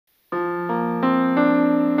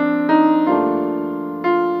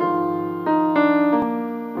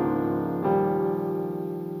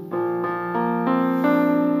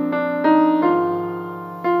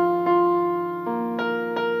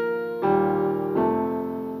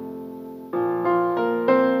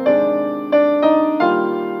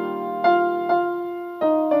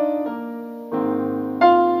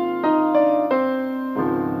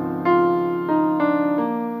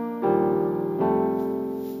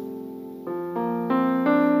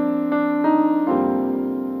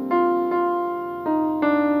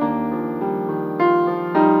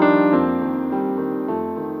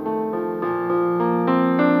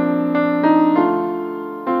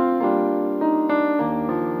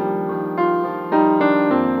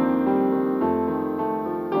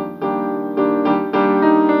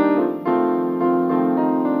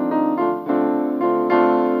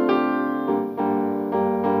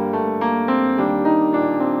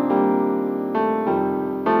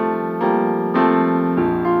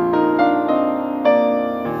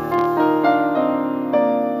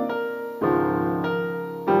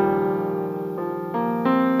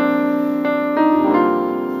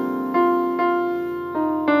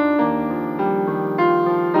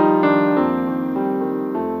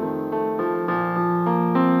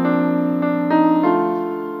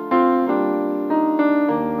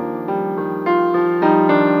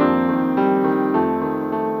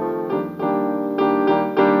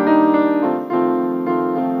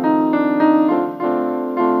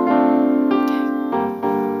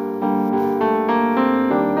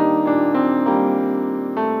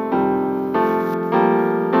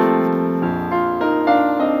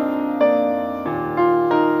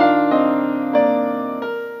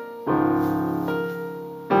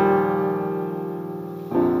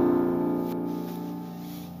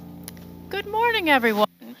everyone.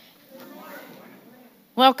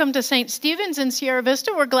 Welcome to St. Stephen's in Sierra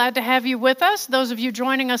Vista. We're glad to have you with us. Those of you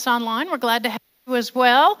joining us online, we're glad to have you as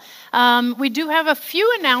well. We do have a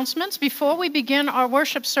few announcements before we begin our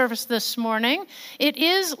worship service this morning. It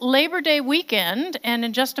is Labor Day weekend, and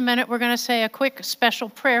in just a minute we're going to say a quick special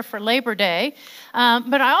prayer for Labor Day.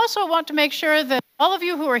 But I also want to make sure that all of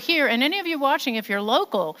you who are here, and any of you watching if you're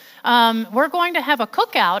local, we're going to have a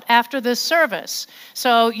cookout after this service.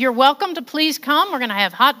 So you're welcome to please come. We're going to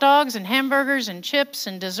have hot dogs and hamburgers and chips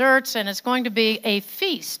and desserts, and it's going to be a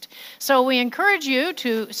feast. So we encourage you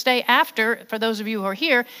to stay after, for those of you who are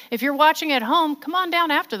here. If you're watching at home, come on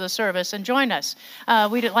down after the service and join us.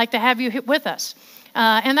 We'd like to have you with us.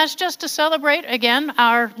 And that's just to celebrate, again,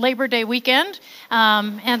 our Labor Day weekend.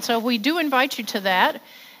 And so we do invite you to that.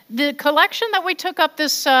 The collection that we took up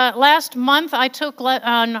this last month, I took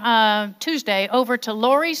on Tuesday over to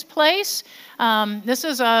Lori's Place. This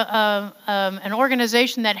is an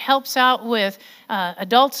organization that helps out with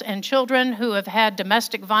adults and children who have had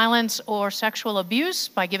domestic violence or sexual abuse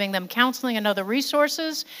by giving them counseling and other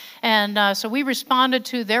resources. And so we responded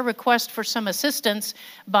to their request for some assistance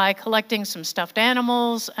by collecting some stuffed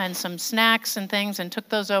animals and some snacks and things and took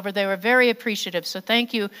those over. They were very appreciative. So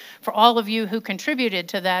thank you for all of you who contributed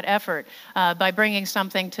to that effort by bringing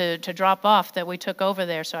something to drop off that we took over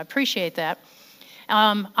there. So I appreciate that.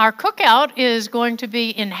 Our cookout is going to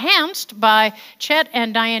be enhanced by Chet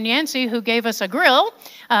and Diane Yancey, who gave us a grill.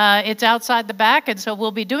 It's outside the back, and so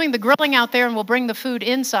we'll be doing the grilling out there, and we'll bring the food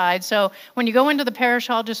inside. So when you go into the parish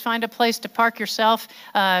hall, just find a place to park yourself,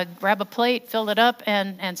 grab a plate, fill it up,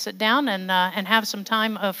 and sit down and have some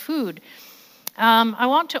time of food. I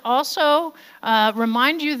want to also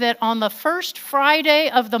remind you that on the first Friday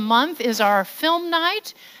of the month is our film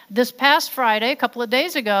night. This past Friday, a couple of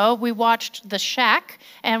days ago, we watched The Shack,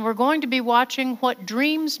 and we're going to be watching What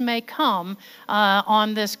Dreams May Come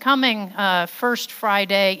on this coming first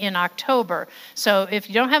Friday in October. So if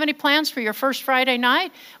you don't have any plans for your first Friday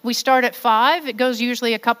night, we start at 5. It goes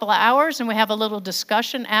usually a couple of hours, and we have a little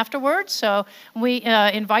discussion afterwards. So we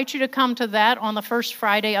invite you to come to that on the first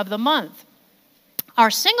Friday of the month. Our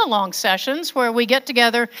sing-along sessions where we get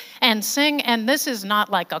together and sing, and this is not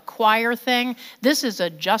like a choir thing, this is a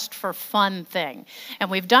just for fun thing. And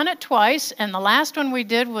we've done it twice, and the last one we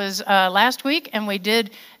did was last week, and we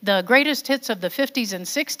did the greatest hits of the 50s and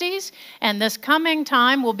 60s, and this coming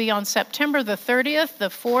time will be on September the 30th, the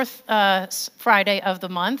fourth Friday of the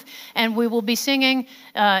month, and we will be singing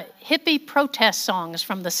hippie protest songs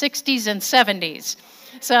from the 60s and 70s.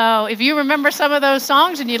 So if you remember some of those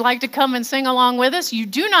songs and you'd like to come and sing along with us, you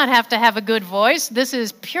do not have to have a good voice. This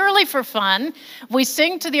is purely for fun. We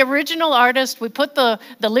sing to the original artist. We put the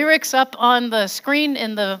lyrics up on the screen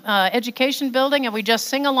in the education building, and we just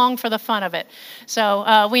sing along for the fun of it.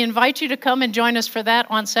 So we invite you to come and join us for that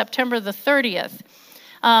on September the 30th.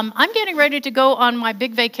 I'm getting ready to go on my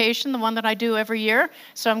big vacation, the one that I do every year.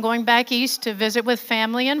 So I'm going back east to visit with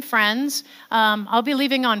family and friends. I'll be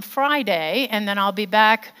leaving on Friday, and then I'll be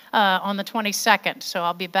back on the 22nd. So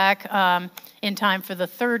I'll be back in time for the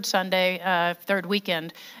third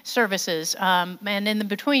weekend services. And in the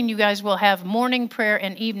between, you guys will have morning prayer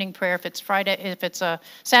and evening prayer. If it's a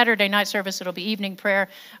Saturday night service, it'll be evening prayer.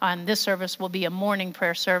 On this service will be a morning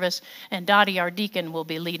prayer service, and Dottie, our deacon, will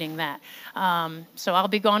be leading that. So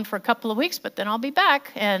I'll be gone for a couple of weeks, but then I'll be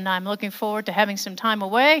back, and I'm looking forward to having some time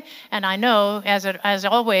away. And I know, as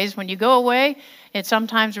always, when you go away, it's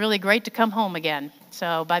sometimes really great to come home again.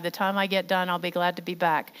 So by the time I get done, I'll be glad to be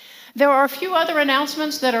back. There are a few other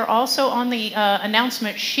announcements that are also on the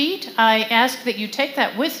announcement sheet. I ask that you take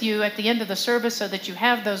that with you at the end of the service so that you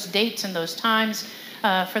have those dates and those times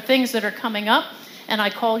for things that are coming up, and I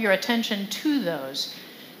call your attention to those.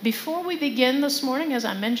 Before we begin this morning, as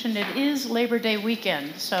I mentioned, it is Labor Day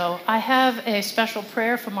weekend. So I have a special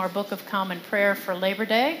prayer from our Book of Common Prayer for Labor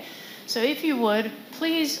Day. So if you would,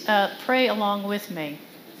 please pray along with me.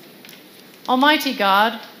 Almighty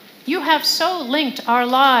God, you have so linked our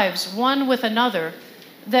lives one with another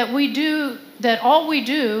that all we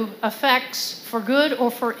do affects, for good or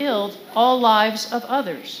for ill, all lives of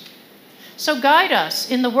others. So guide us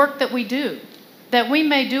in the work that we do, that we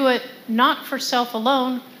may do it not for self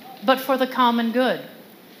alone, but for the common good.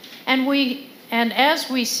 And as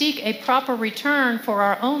we seek a proper return for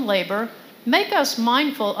our own labor, make us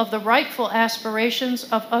mindful of the rightful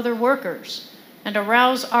aspirations of other workers, and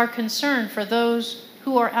arouse our concern for those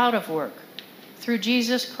who are out of work. Through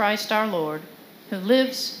Jesus Christ our Lord, who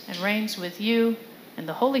lives and reigns with you and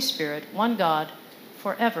the Holy Spirit, one God,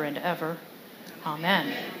 forever and ever.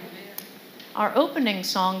 Amen. Our opening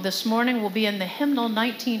song this morning will be in the hymnal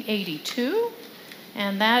 1982.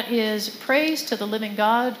 And that is Praise to the Living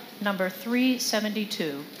God, number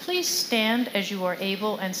 372. Please stand as you are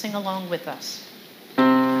able and sing along with us.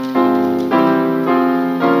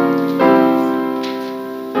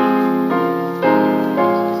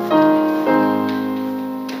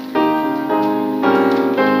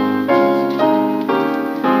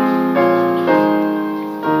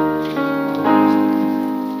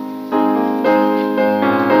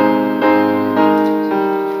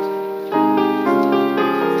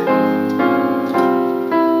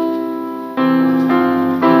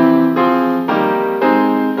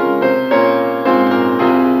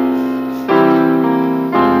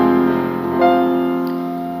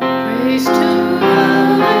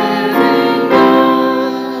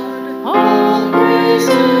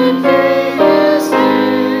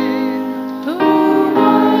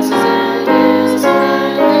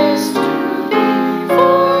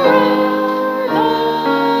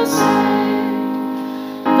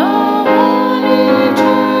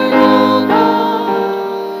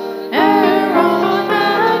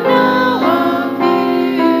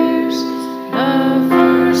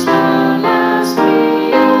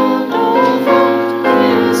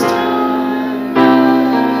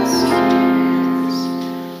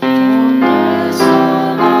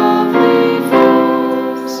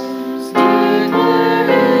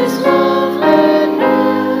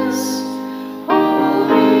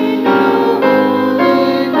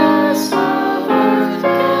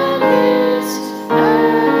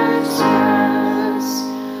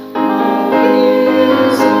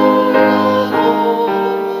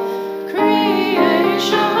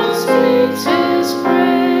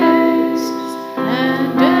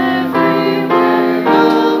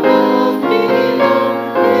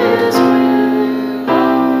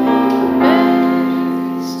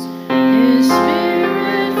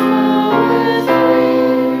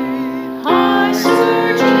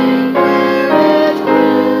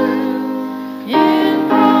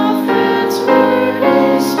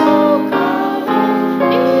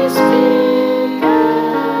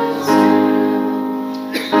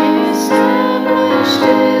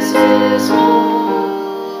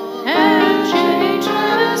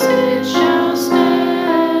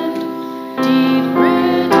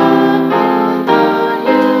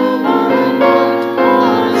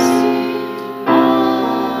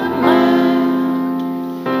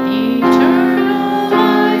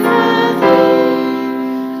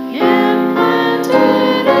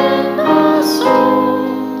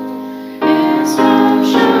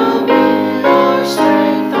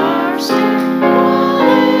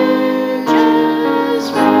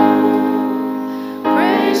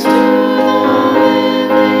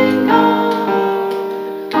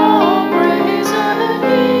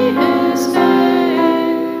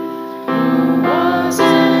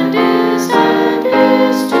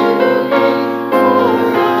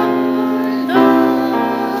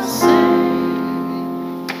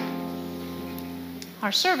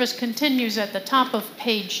 Our service continues at the top of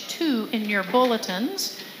page 2 in your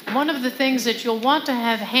bulletins. One of the things that you'll want to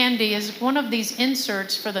have handy is one of these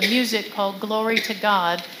inserts for the music called Glory to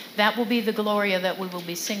God. That will be the Gloria that we will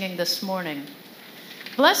be singing this morning.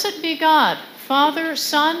 Blessed be God, Father,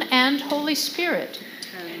 Son, and Holy Spirit.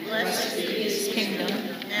 And blessed be his kingdom,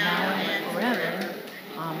 now and forever.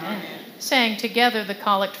 Amen. Saying together the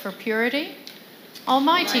collect for purity.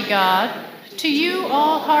 Almighty God, to you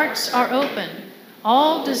all hearts are open,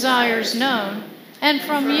 all desires known, and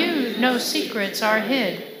from you no secrets are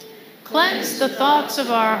hid. Cleanse the thoughts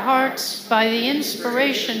of our hearts by the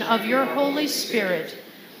inspiration of your Holy Spirit,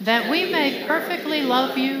 that we may perfectly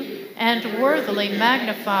love you and worthily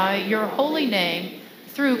magnify your holy name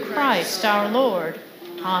through Christ our Lord.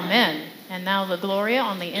 Amen. And now the Gloria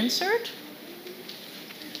on the insert.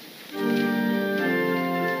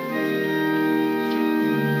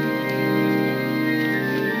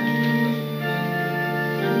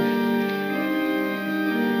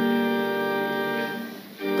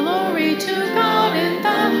 Glory to God in the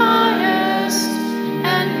highest,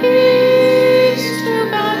 and peace to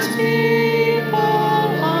God's people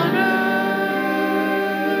on earth.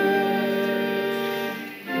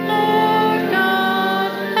 Lord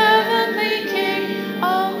God, heavenly King,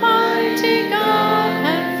 almighty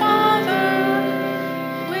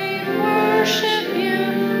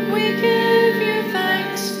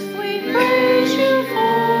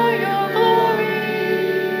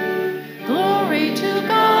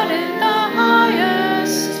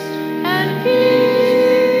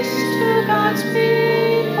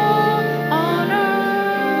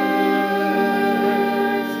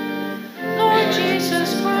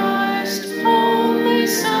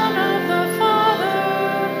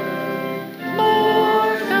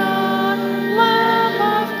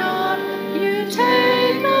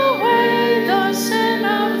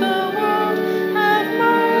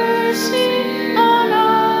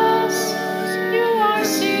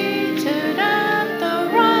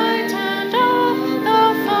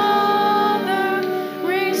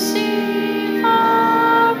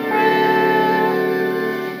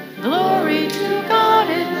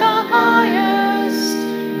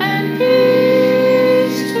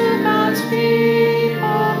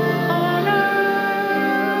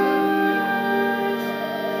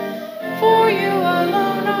For you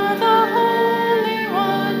alone are the Holy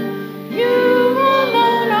One. You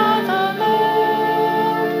alone are the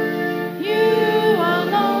Lord. You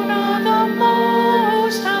alone are the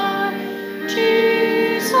Most High.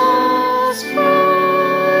 Jesus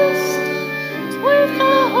Christ, with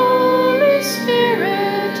the Holy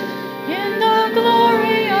Spirit, in the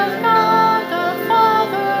glory of God the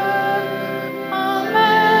Father.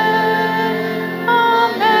 Amen.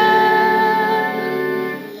 Amen.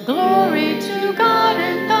 Glory to God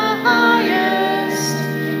in the highest,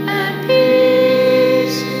 and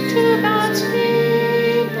peace to God's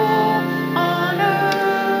people on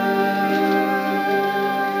earth.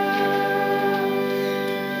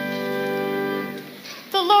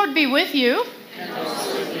 The Lord be with you.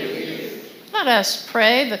 Let us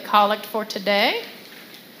pray the collect for today.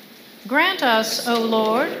 Grant us, O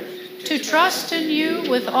Lord, to trust in you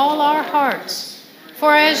with all our hearts,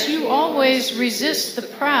 for as you always resist the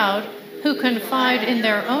proud who confide in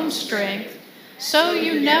their own strength, so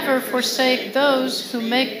you never forsake those who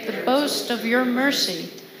make the boast of your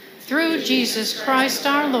mercy, through Jesus Christ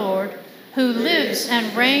our Lord, who lives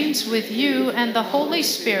and reigns with you and the Holy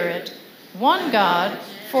Spirit, one God,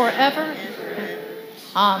 forever.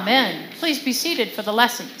 Amen. Please be seated for the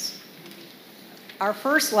lessons. Our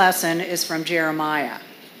first lesson is from Jeremiah.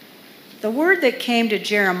 The word that came to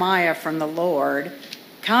Jeremiah from the Lord,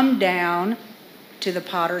 come down to the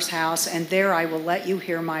potter's house, and there I will let you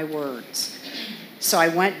hear my words. So I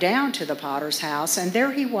went down to the potter's house, and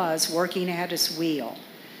there he was working at his wheel.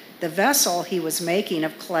 The vessel he was making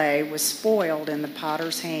of clay was spoiled in the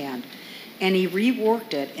potter's hand, and he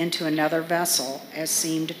reworked it into another vessel as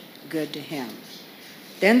seemed good to him.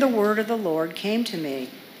 Then the word of the Lord came to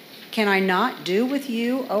me. Can I not do with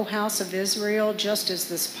you, O house of Israel, just as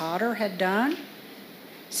this potter had done?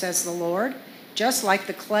 Says the Lord. Just like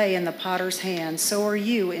the clay in the potter's hand, so are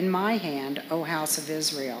you in my hand, O house of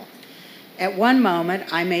Israel. At one moment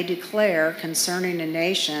I may declare concerning a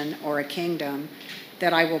nation or a kingdom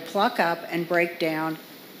that I will pluck up and break down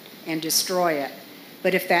and destroy it.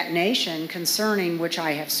 But if that nation concerning which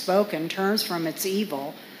I have spoken turns from its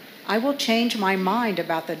evil, I will change my mind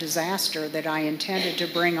about the disaster that I intended to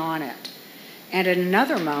bring on it. And at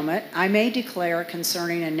another moment, I may declare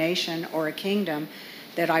concerning a nation or a kingdom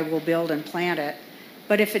that I will build and plant it.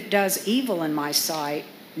 But if it does evil in my sight,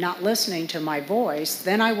 not listening to my voice,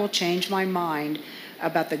 then I will change my mind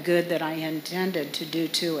about the good that I intended to do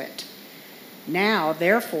to it. Now,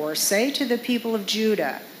 therefore, say to the people of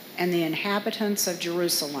Judah and the inhabitants of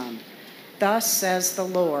Jerusalem, thus says the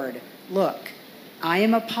Lord, look, I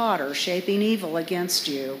am a potter shaping evil against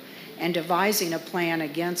you and devising a plan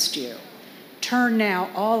against you. Turn now,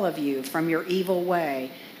 all of you, from your evil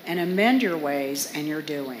way and amend your ways and your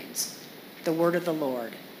doings. The word of the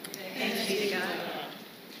Lord. Thanks be to God.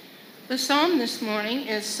 The psalm this morning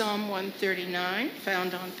is Psalm 139,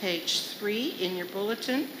 found on page 3 in your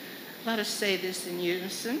bulletin. Let us say this in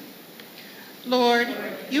unison. Lord,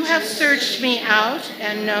 you have searched me out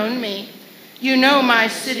and known me. You know my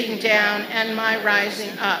sitting down and my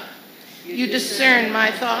rising up. You discern my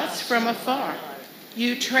thoughts from afar.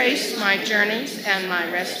 You trace my journeys and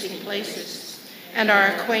my resting places, and are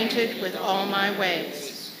acquainted with all my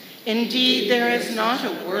ways. Indeed, there is not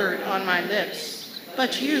a word on my lips,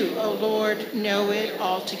 but you, O Lord, know it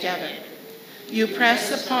altogether. You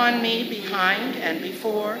press upon me behind and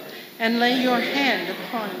before, and lay your hand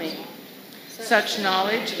upon me. Such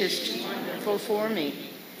knowledge is too wonderful for me.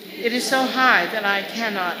 It is so high that I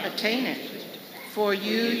cannot attain it. For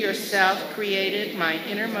you yourself created my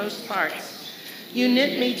innermost parts. You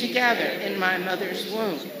knit me together in my mother's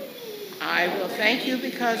womb. I will thank you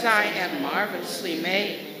because I am marvelously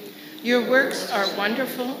made. Your works are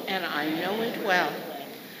wonderful, and I know it well.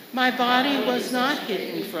 My body was not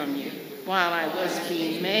hidden from you while I was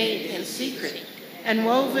being made in secret and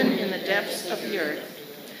woven in the depths of the earth.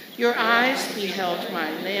 Your eyes beheld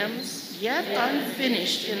my limbs, yet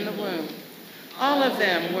unfinished in the womb. All of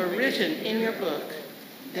them were written in your book.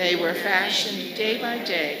 They were fashioned day by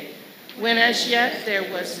day, when as yet there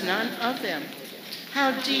was none of them.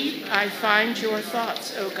 How deep I find your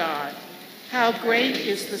thoughts, O God. How great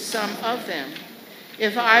is the sum of them.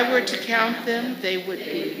 If I were to count them, they would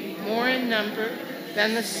be more in number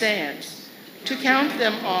than the sands. To count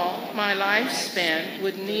them all, my lifespan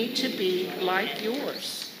would need to be like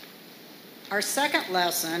yours. Our second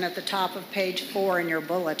lesson at the top of page 4 in your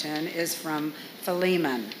bulletin is from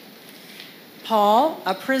Philemon. Paul,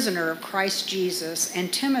 a prisoner of Christ Jesus,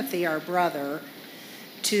 and Timothy, our brother,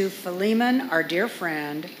 to Philemon, our dear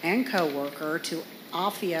friend and co-worker, to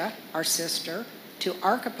Apphia, our sister, to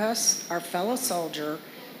Archippus, our fellow soldier,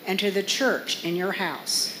 and to the church in your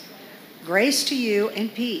house. Grace to you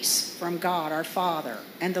and peace from God our Father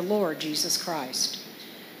and the Lord Jesus Christ.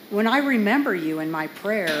 When I remember you in my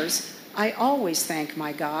prayers, I always thank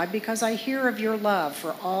my God because I hear of your love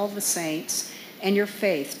for all the saints and your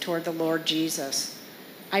faith toward the Lord Jesus.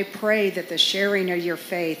 I pray that the sharing of your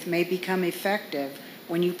faith may become effective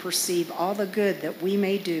when you perceive all the good that we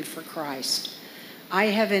may do for Christ. I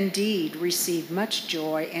have indeed received much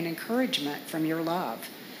joy and encouragement from your love,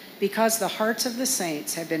 because the hearts of the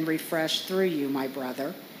saints have been refreshed through you, my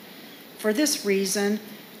brother. For this reason,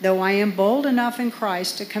 though I am bold enough in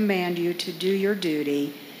Christ to command you to do your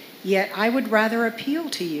duty, yet I would rather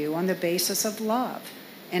appeal to you on the basis of love.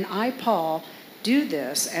 And I, Paul, do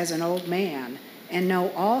this as an old man, and now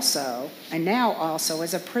also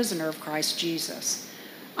as a prisoner of Christ Jesus.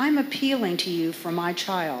 I'm appealing to you for my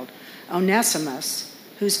child, Onesimus,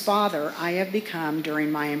 whose father I have become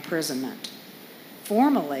during my imprisonment.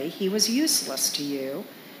 Formerly he was useless to you,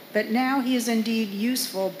 but now he is indeed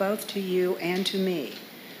useful both to you and to me.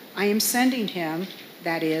 I am sending him,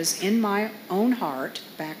 that is, in my own heart,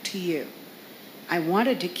 back to you. I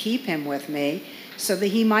wanted to keep him with me so that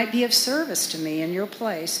he might be of service to me in your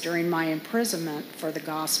place during my imprisonment for the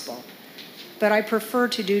gospel. But I prefer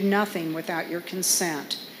to do nothing without your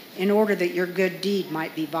consent, in order that your good deed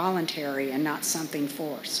might be voluntary and not something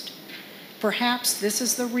forced. Perhaps this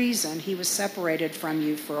is the reason he was separated from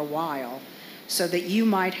you for a while, so that you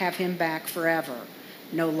might have him back forever,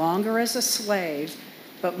 no longer as a slave,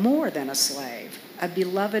 but more than a slave, a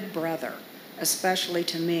beloved brother, especially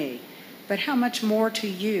to me, but how much more to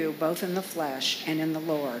you, both in the flesh and in the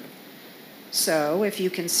Lord. So, if you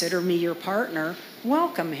consider me your partner,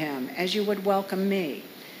 welcome him as you would welcome me.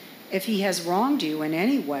 If he has wronged you in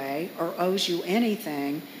any way or owes you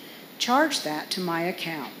anything, charge that to my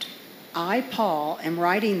account. I, Paul, am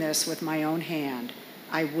writing this with my own hand.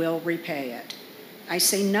 I will repay it. I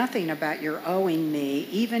say nothing about your owing me,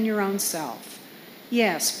 even your own self.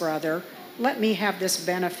 Yes, brother, let me have this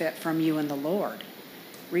benefit from you in the Lord.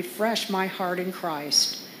 Refresh my heart in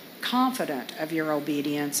Christ. Confident of your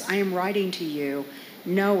obedience, I am writing to you,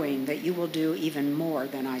 knowing that you will do even more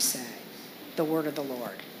than I say. The word of the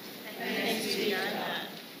Lord. Thanks be to God.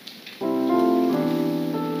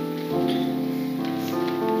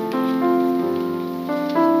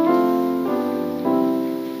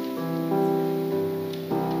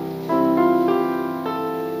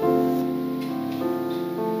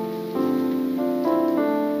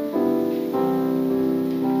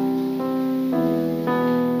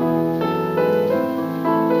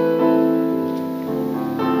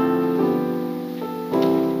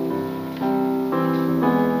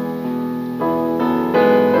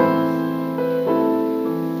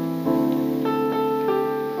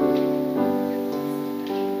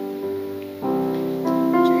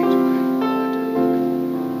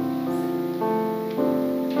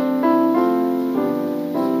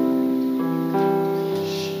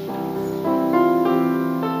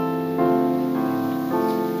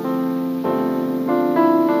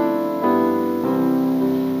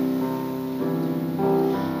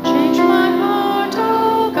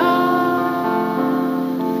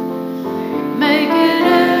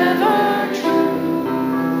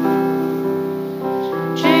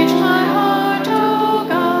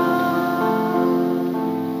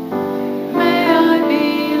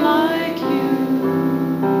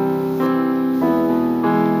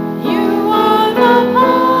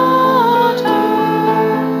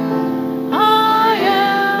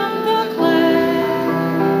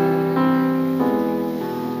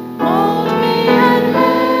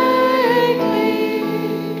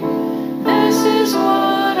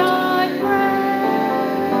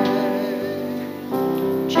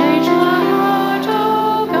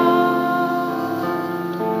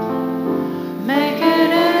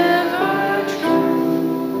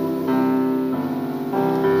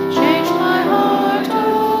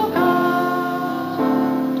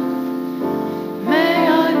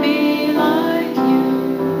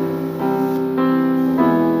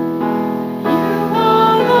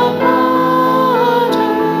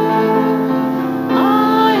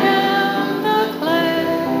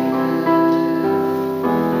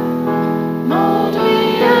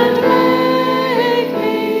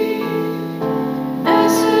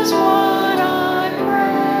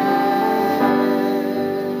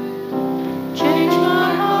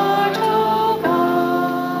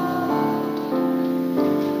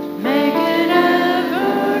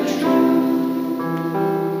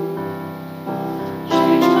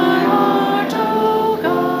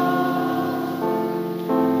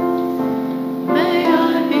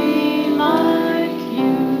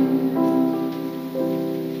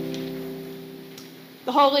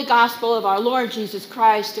 The Holy Gospel of our Lord Jesus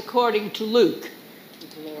Christ according to Luke.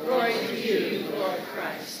 Glory to you, Lord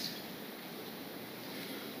Christ.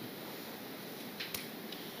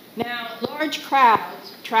 Now, large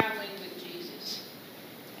crowds traveling with Jesus.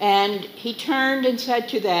 And he turned and said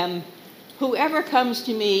to them, "Whoever comes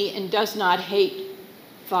to me and does not hate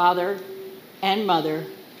father and mother,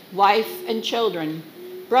 wife and children,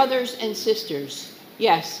 brothers and sisters,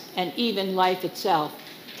 yes, and even life itself,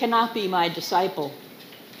 cannot be my disciple.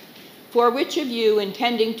 For which of you,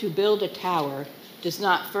 intending to build a tower, does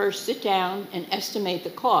not first sit down and estimate the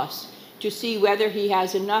cost to see whether he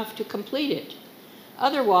has enough to complete it?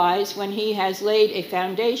 Otherwise, when he has laid a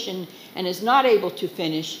foundation and is not able to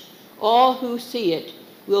finish, all who see it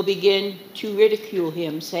will begin to ridicule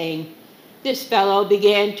him, saying, 'This fellow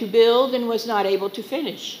began to build and was not able to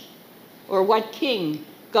finish.' Or what king,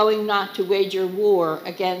 going not to wager war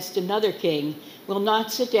against another king, will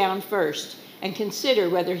not sit down first and consider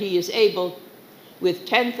whether he is able with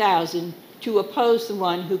 10,000 to oppose the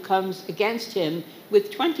one who comes against him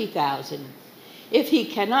with 20,000? If he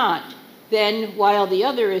cannot, then while the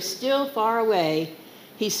other is still far away,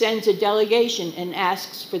 he sends a delegation and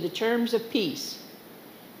asks for the terms of peace.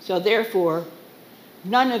 So therefore,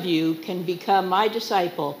 none of you can become my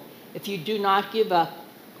disciple if you do not give up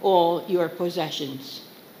all your possessions."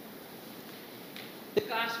 The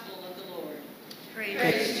Gospel of the Lord.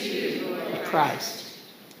 Praise to you, Lord Christ.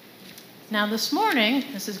 Now this morning,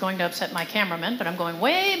 this is going to upset my cameraman, but I'm going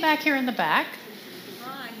way back here in the back.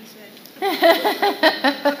 Hi, he said.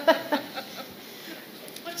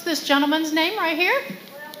 What's this gentleman's name right here? Well,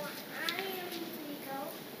 I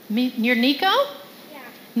am Nico. You're Nico? Yeah.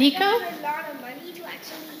 Nico? I have a lot of money to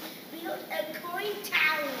actually build a coin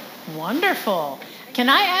tower. Wonderful. Can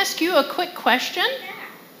I ask you a quick question? Yeah.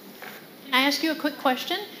 Can I ask you a quick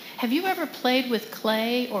question? Have you ever played with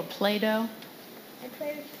clay or Play-Doh? I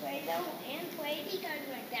played with Play-Doh and Play because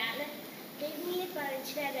my dad gave me it, but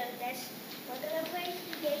instead of this other place,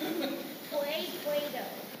 he gave me Play-Doh.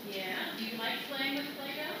 Yeah. Do you like playing with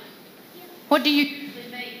Play-Doh? Yeah. What do you usually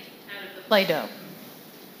make out of the Play-Doh? Well,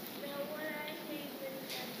 when I made with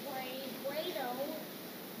Play-Doh,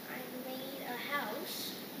 I made a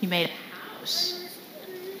house. You made a house. It was a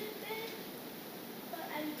little bit, but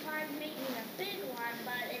I tried making a big one,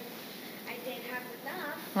 but I didn't have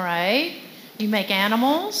enough. Right. You make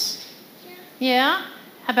animals? Yeah. Yeah.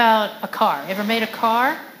 How about a car? Ever made a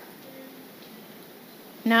car?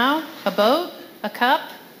 No? A boat? A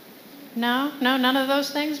cup? No? No, none of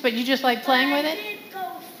those things? But you just like playing with it? I did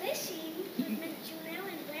go fishing with Miss Janelle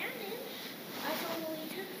and Brandon. I totally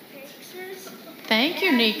took pictures. Thank you,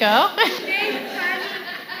 And Nico. We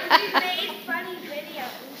made funny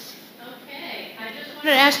videos. Okay. I just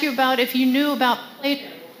wanted to ask you about if you knew about Play-Doh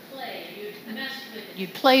or clay. You'd messed with it. You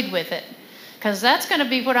played with it. Because that's going to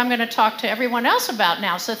be what I'm going to talk to everyone else about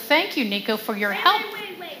now. So thank you, Nico, for your help. Wait.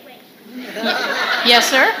 Yes,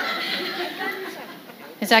 sir? I got you something.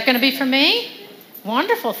 Is that going to be for me?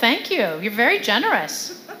 Wonderful. Thank you. You're very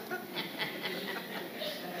generous.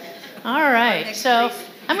 All right. So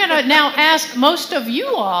I'm going to now ask most of you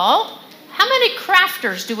all, how many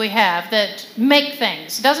crafters do we have that make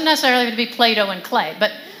things? It doesn't necessarily have to be Play-Doh and clay,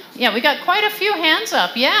 but yeah, we got quite a few hands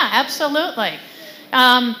up. Yeah, absolutely.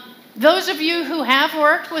 Those of you who have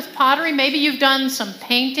worked with pottery, maybe you've done some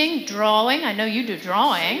painting, drawing. I know you do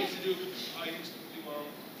drawing. I used to do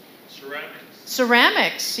ceramics.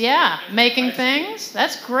 Ceramics, yeah, making things.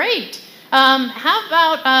 That's great. How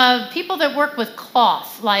about people that work with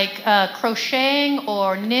cloth, like crocheting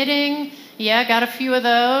or knitting? Yeah, got a few of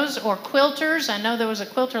those. Or quilters. I know there was a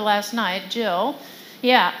quilter last night, Jill.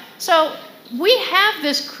 Yeah. So we have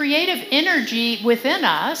this creative energy within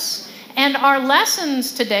us. And our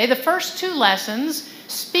lessons today, the first two lessons,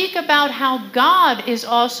 speak about how God is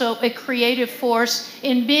also a creative force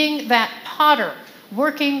in being that potter,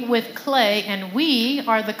 working with clay, and we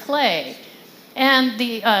are the clay. And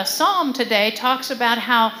the psalm today talks about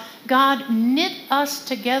how God knit us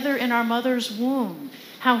together in our mother's womb,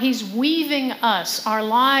 how he's weaving us, our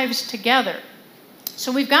lives together.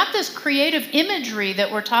 So we've got this creative imagery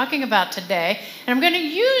that we're talking about today, and I'm going to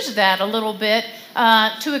use that a little bit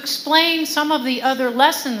to explain some of the other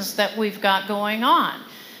lessons that we've got going on.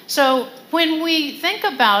 So when we think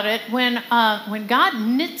about it, when God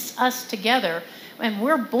knits us together and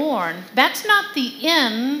we're born, that's not the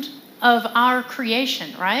end of our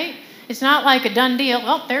creation, right? It's not like a done deal.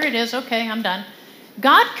 Oh, there it is. Okay, I'm done.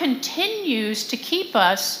 God continues to keep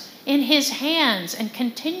us in his hands and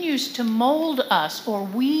continues to mold us or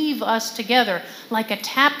weave us together like a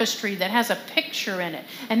tapestry that has a picture in it.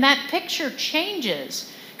 And that picture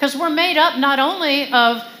changes Because we're made up not only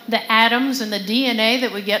of the atoms and the DNA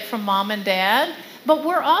that we get from mom and dad, but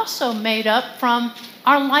we're also made up from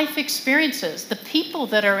our life experiences, the people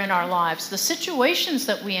that are in our lives, the situations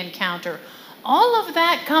that we encounter. All of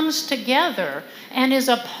that comes together and is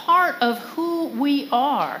a part of who we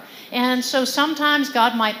are. And so sometimes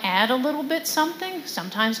God might add a little bit something.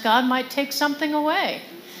 Sometimes God might take something away.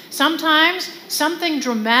 Sometimes something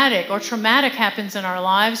dramatic or traumatic happens in our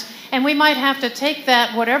lives, and we might have to take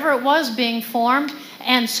that, whatever it was being formed,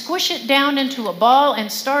 and squish it down into a ball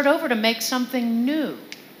and start over to make something new.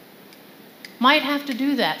 Might have to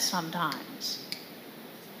do that sometimes.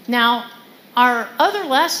 Now, our other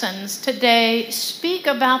lessons today speak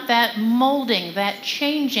about that molding, that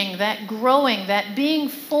changing, that growing, that being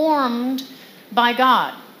formed by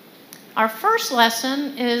God. Our first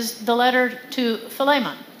lesson is the letter to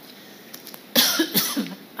Philemon.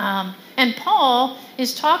 And Paul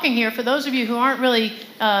is talking here, for those of you who aren't really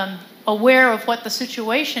aware of what the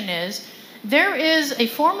situation is, there is a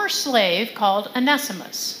former slave called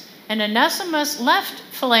Onesimus. And Onesimus left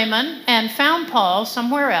Philemon and found Paul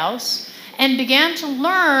somewhere else and began to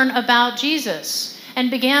learn about Jesus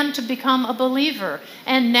and began to become a believer.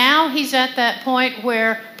 And now he's at that point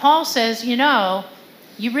where Paul says, you know,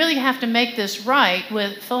 you really have to make this right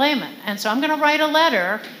with Philemon. And so I'm going to write a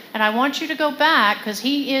letter, and I want you to go back, because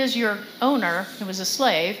he is your owner, who was a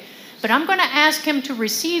slave, but I'm going to ask him to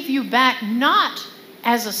receive you back not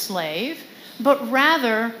as a slave, but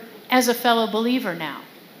rather as a fellow believer now.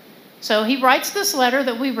 So he writes this letter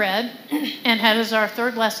that we read and had as our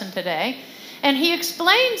third lesson today, and he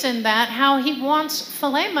explains in that how he wants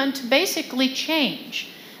Philemon to basically change.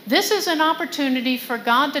 This is an opportunity for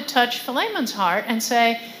God to touch Philemon's heart and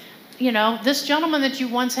say, you know, this gentleman that you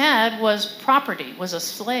once had was property, was a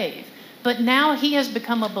slave. But now he has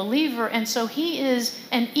become a believer, and so he is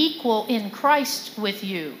an equal in Christ with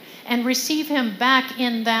you, and receive him back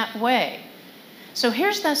in that way. So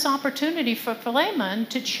here's this opportunity for Philemon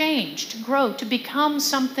to change, to grow, to become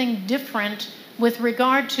something different with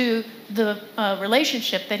regard to the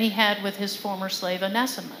relationship that he had with his former slave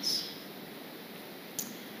Onesimus.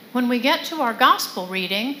 When we get to our gospel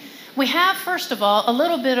reading, we have, first of all, a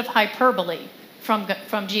little bit of hyperbole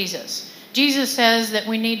from Jesus. Jesus says that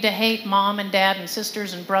we need to hate mom and dad and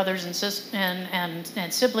sisters and brothers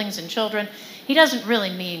and siblings and children. He doesn't really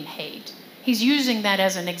mean hate. He's using that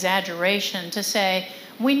as an exaggeration to say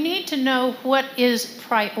we need to know what is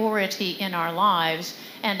priority in our lives.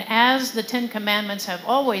 And as the Ten Commandments have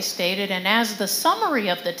always stated, and as the summary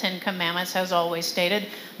of the Ten Commandments has always stated,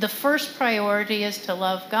 the first priority is to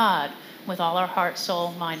love God with all our heart,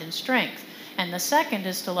 soul, mind, and strength. And the second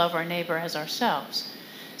is to love our neighbor as ourselves.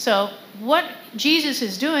 So what Jesus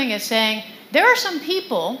is doing is saying, there are some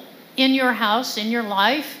people in your house, in your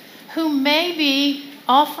life, who may be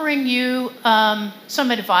offering you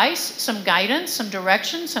some advice, some guidance, some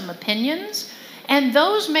direction, some opinions, and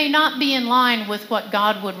those may not be in line with what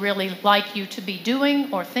God would really like you to be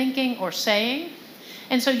doing or thinking or saying.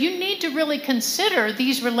 And so you need to really consider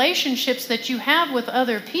these relationships that you have with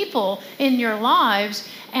other people in your lives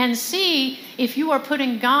and see if you are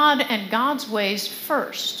putting God and God's ways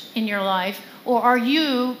first in your life, or are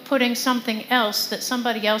you putting something else that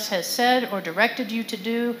somebody else has said or directed you to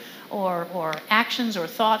do, or actions or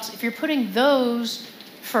thoughts, if you're putting those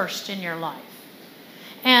first in your life.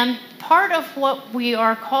 And part of what we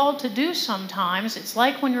are called to do sometimes, it's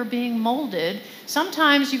like when you're being molded,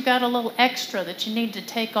 sometimes you've got a little extra that you need to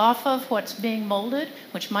take off of what's being molded,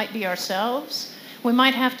 which might be ourselves. We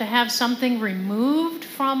might have to have something removed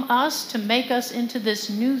from us to make us into this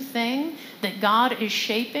new thing that God is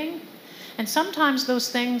shaping. And sometimes those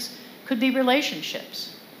things could be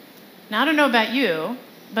relationships. Now, I don't know about you,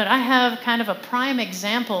 but I have kind of a prime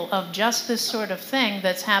example of just this sort of thing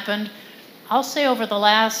that's happened, I'll say over the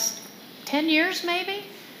last 10 years maybe.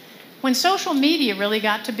 When social media really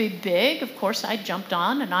got to be big, of course I jumped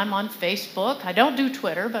on, and I'm on Facebook. I don't do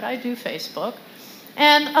Twitter, but I do Facebook.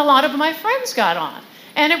 And a lot of my friends got on.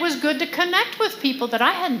 And it was good to connect with people that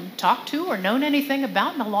I hadn't talked to or known anything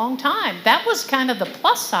about in a long time. That was kind of the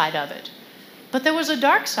plus side of it. But there was a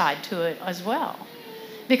dark side to it as well.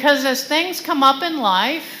 Because as things come up in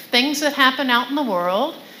life, things that happen out in the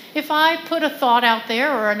world, if I put a thought out there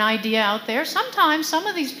or an idea out there, sometimes some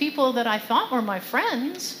of these people that I thought were my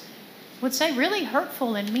friends would say really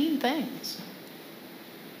hurtful and mean things.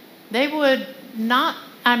 They would not,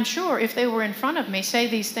 I'm sure, if they were in front of me, say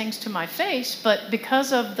these things to my face, but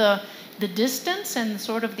because of the distance and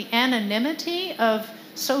sort of the anonymity of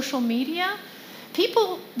social media,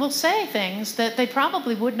 people will say things that they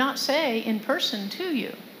probably would not say in person to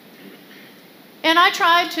you. And I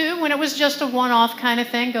tried to, when it was just a one-off kind of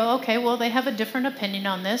thing, go, okay, well, they have a different opinion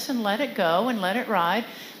on this, and let it go and let it ride.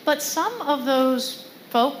 But some of those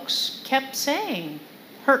folks kept saying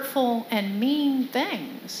hurtful and mean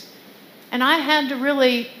things. And I had to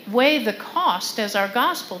really weigh the cost, as our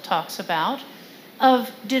gospel talks about,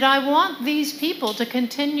 of did I want these people to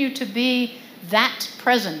continue to be that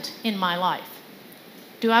present in my life?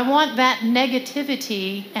 Do I want that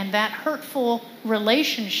negativity and that hurtful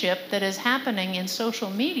relationship that is happening in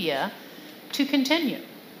social media to continue?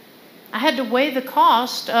 I had to weigh the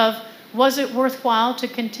cost of, was it worthwhile to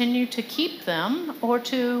continue to keep them, or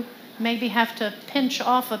to maybe have to pinch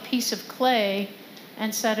off a piece of clay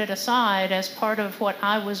and set it aside as part of what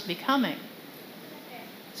I was becoming?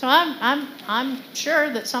 So I'm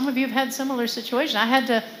sure that some of you have had similar situations. I had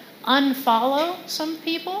to unfollow some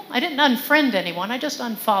people. I didn't unfriend anyone. I just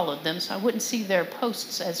unfollowed them so I wouldn't see their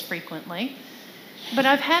posts as frequently. But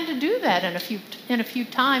I've had to do that in a few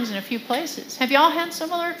times in a few places. Have y'all had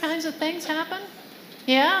similar kinds of things happen?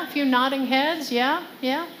 Yeah, a few nodding heads. Yeah.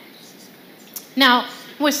 Now,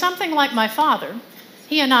 with something like my father,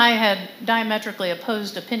 he and I had diametrically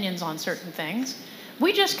opposed opinions on certain things.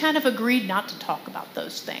 We just kind of agreed not to talk about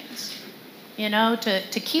those things. You know,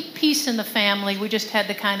 to keep peace in the family, we just had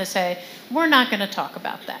to kind of say, we're not going to talk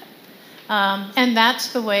about that. And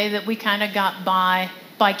that's the way that we kind of got by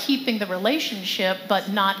keeping the relationship, but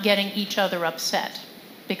not getting each other upset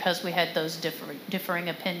because we had those differing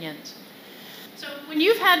opinions. So when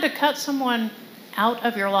you've had to cut someone out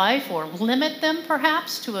of your life or limit them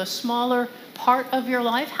perhaps to a smaller part of your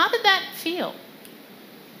life, how did that feel?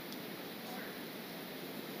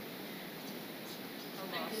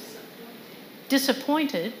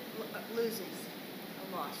 Disappointed. Losing.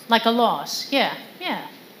 A loss. Like a loss. Yeah.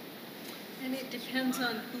 And it depends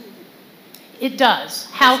on who. It does.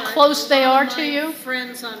 How close they are to you.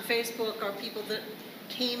 Friends on Facebook are people that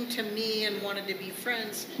came to me and wanted to be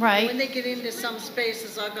friends. Right. When they get into some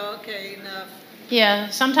spaces, I'll go, okay, enough. Yeah.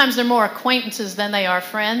 Sometimes they're more acquaintances than they are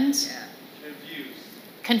friends. Yeah.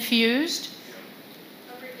 Confused.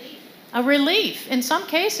 A relief. In some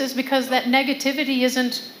cases, because that negativity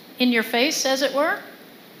isn't in your face, as it were?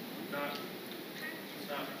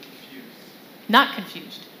 Not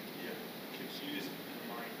confused. Yeah, confused in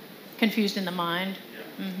the mind. Confused in the mind.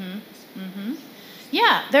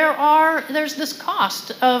 Yeah. Yeah, there's this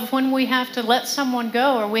cost of when we have to let someone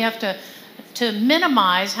go, or we have to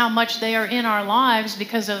minimize how much they are in our lives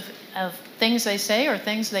because of things they say or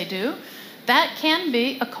things they do. That can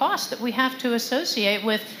be a cost that we have to associate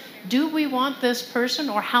with, do we want this person,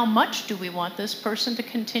 or how much do we want this person to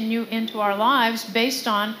continue into our lives based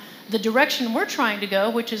on the direction we're trying to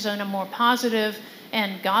go, which is in a more positive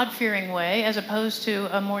and God-fearing way as opposed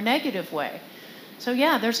to a more negative way. So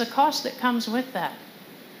yeah, there's a cost that comes with that.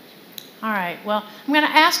 All right, well, I'm going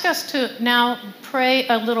to ask us to now pray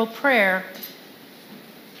a little prayer.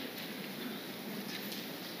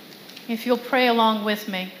 If you'll pray along with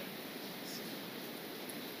me.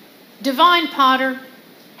 Divine Potter,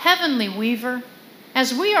 Heavenly Weaver,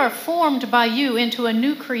 as we are formed by you into a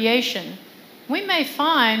new creation, we may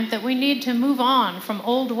find that we need to move on from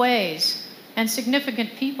old ways and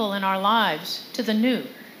significant people in our lives to the new.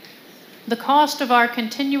 The cost of our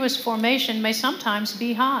continuous formation may sometimes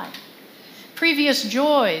be high. Previous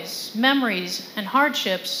joys, memories, and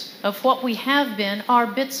hardships of what we have been are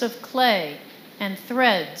bits of clay and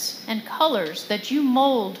threads and colors that you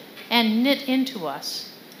mold and knit into us.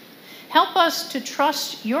 Help us to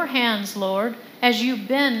trust your hands, Lord, as you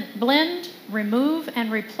blend, remove,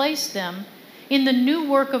 and replace them in the new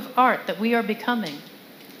work of art that we are becoming.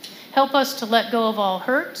 Help us to let go of all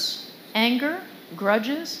hurts, anger,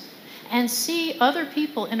 grudges, and see other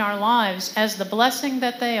people in our lives as the blessing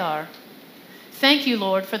that they are. Thank you,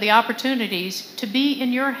 Lord, for the opportunities to be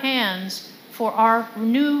in your hands for our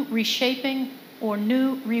new reshaping or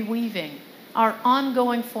new reweaving, our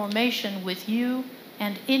ongoing formation with you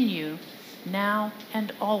and in you, now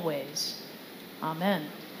and always. Amen.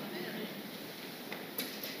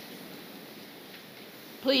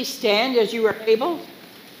 Please stand as you are able.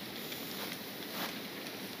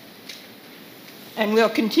 And we'll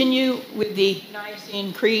continue with the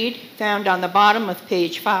Nicene Creed found on the bottom of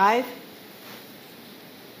page 5.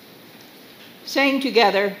 Saying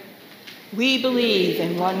together, we believe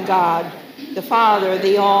in one God, the Father,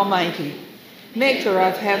 the Almighty, maker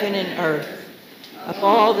of heaven and earth, of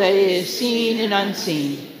all that is seen and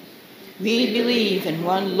unseen. We believe in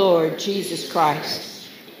one Lord Jesus Christ,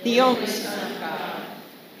 the only Son of God,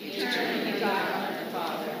 eternally God the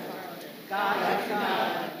Father, God of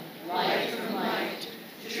God, light from light,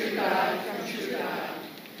 true God from true God,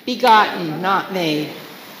 begotten, not made,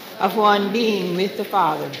 of one being with the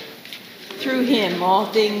Father. Through him all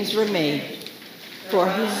things were made. For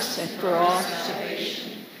his and for all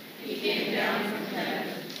salvation, he came down from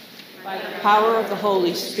heaven. By the power of the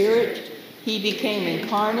Holy Spirit, he became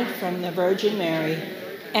incarnate from the Virgin Mary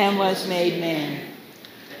and was made man.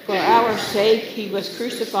 For our sake, he was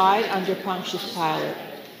crucified under Pontius Pilate.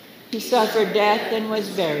 He suffered death and was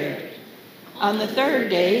buried. On the third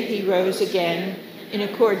day, he rose again in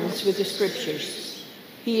accordance with the Scriptures.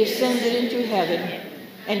 He ascended into heaven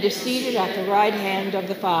and is seated at the right hand of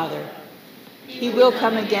the Father. He will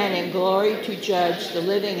come again in glory to judge the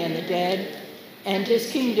living and the dead, and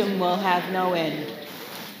his kingdom will have no end.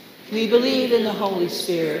 We believe in the Holy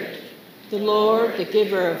Spirit, the Lord, the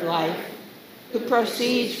giver of life, who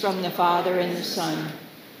proceeds from the Father and the Son.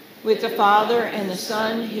 With the Father and the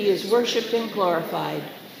Son, he is worshipped and glorified.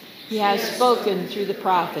 He has spoken through the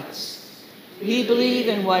prophets. We believe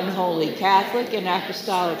in one holy Catholic and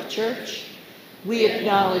Apostolic Church. We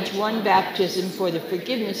acknowledge one baptism for the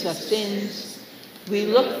forgiveness of sins. We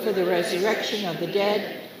look for the resurrection of the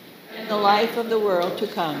dead and the life of the world to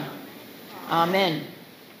come. Amen.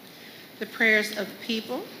 The prayers of the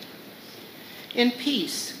people. In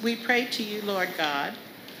peace, we pray to you, Lord God,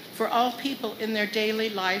 for all people in their daily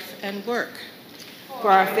life and work.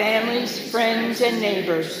 For our families, friends, and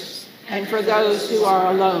neighbors, and for those who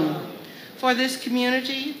are alone. For this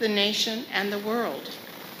community, the nation, and the world.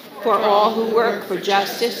 For all who work for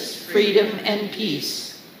justice, freedom, and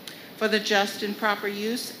peace. For the just and proper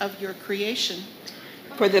use of your creation.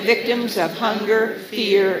 For the victims of hunger,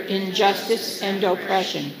 fear, injustice, and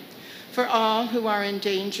oppression. For all who are in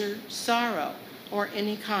danger, sorrow, or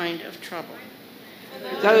any kind of trouble.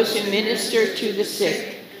 Those who minister to the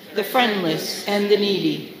sick, the friendless, and the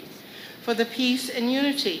needy. For the peace and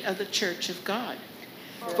unity of the Church of God.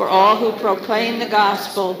 For all who proclaim the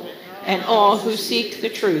gospel and all who seek the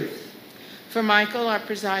truth. For Michael, our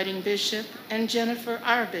presiding bishop, and Jennifer,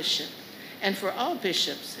 our bishop, and for all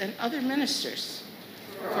bishops and other ministers.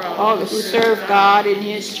 For all who serve God in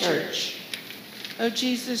his church. O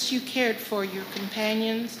Jesus, you cared for your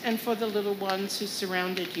companions and for the little ones who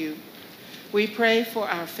surrounded you. We pray for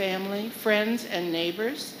our family, friends, and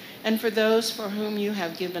neighbors, and for those for whom you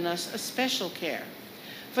have given us a special care.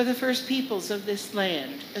 For the first peoples of this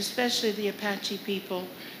land, especially the Apache people,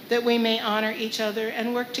 that we may honor each other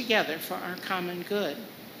and work together for our common good.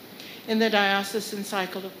 In the Diocesan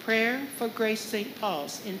Cycle of Prayer for Grace St.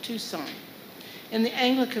 Paul's in Tucson. In the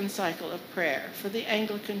Anglican Cycle of Prayer for the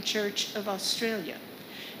Anglican Church of Australia,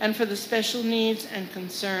 and for the special needs and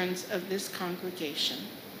concerns of this congregation.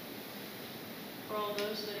 For all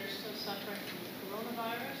those that are still suffering from the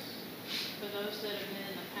coronavirus, for those that have been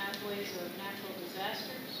in the pathways of natural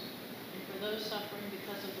disasters, and for those suffering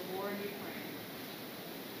because of the war in Ukraine.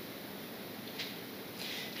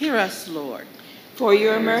 Hear us, Lord. For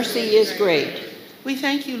your mercy is great. We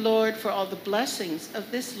thank you, Lord, for all the blessings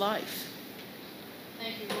of this life.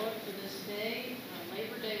 Thank you, Lord, for this day,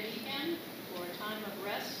 Labor Day weekend, for a time of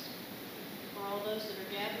rest, for all those that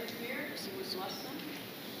are gathered here, you would bless them.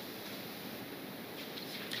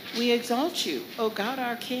 We exalt you, O God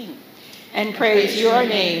our King, and praise your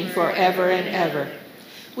name forever and ever.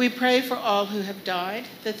 We pray for all who have died,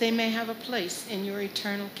 that they may have a place in your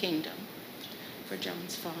eternal kingdom. For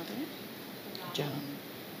John's father, John.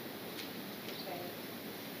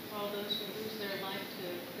 All those who lose their life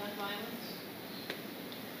to gun violence.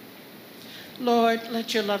 Lord,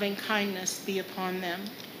 let your loving kindness be upon them.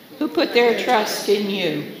 Who put their trust in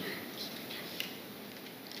you.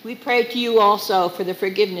 We pray to you also for the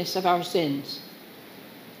forgiveness of our sins.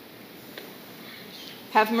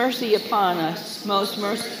 Have mercy upon us, most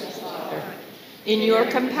merciful Father. In your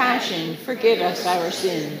compassion, forgive us our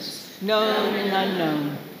sins, known and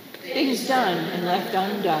unknown, things done and left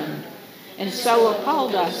undone, and so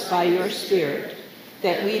uphold us by your Spirit,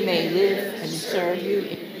 that we may live and serve you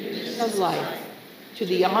in newness of life, to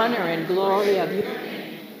the honor and glory of your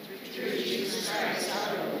name, through Jesus Christ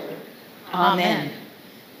our Lord. Amen.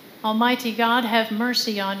 Almighty God, have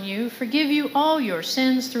mercy on you, forgive you all your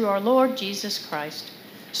sins through our Lord Jesus Christ,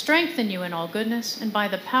 strengthen you in all goodness, and by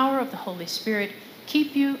the power of the Holy Spirit,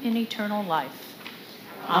 keep you in eternal life.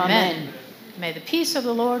 Amen. May the peace of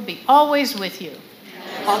the Lord be always with you.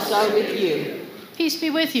 Also with you. Peace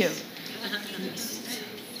be with you.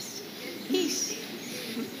 Peace.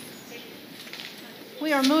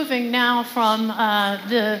 We are moving now from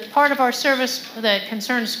the part of our service that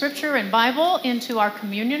concerns Scripture and Bible into our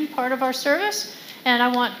communion part of our service. And I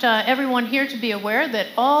want everyone here to be aware that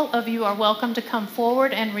all of you are welcome to come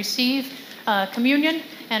forward and receive communion.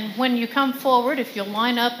 And when you come forward, if you'll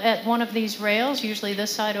line up at one of these rails, usually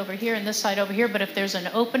this side over here and this side over here, but if there's an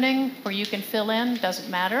opening where you can fill in, doesn't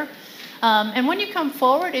matter. And when you come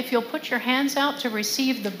forward, if you'll put your hands out to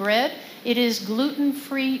receive the bread, it is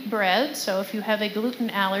gluten-free bread. So if you have a gluten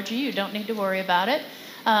allergy, you don't need to worry about it.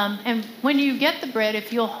 And when you get the bread,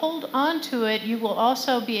 if you'll hold on to it, you will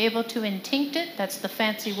also be able to intinct it. That's the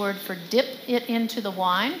fancy word for dip it into the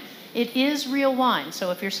wine. It is real wine.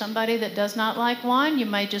 So if you're somebody that does not like wine, you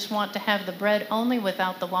might just want to have the bread only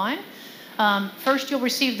without the wine. First, you'll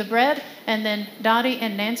receive the bread, and then Dottie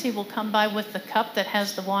and Nancy will come by with the cup that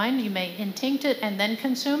has the wine. You may intinct it and then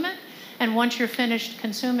consume it. And once you're finished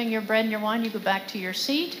consuming your bread and your wine, you go back to your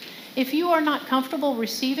seat. If you are not comfortable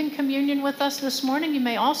receiving communion with us this morning, you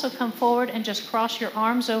may also come forward and just cross your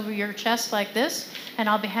arms over your chest like this, and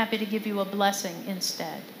I'll be happy to give you a blessing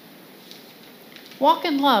instead. Walk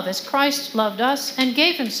in love as Christ loved us and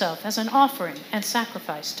gave himself as an offering and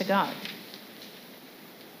sacrifice to God.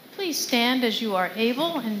 Please stand as you are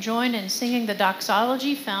able and join in singing the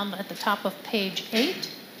doxology found at the top of page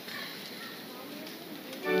 8.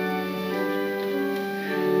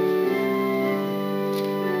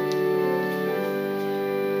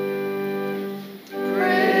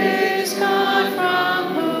 Praise God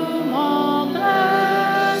from whom all blessings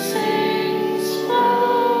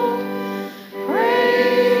flow.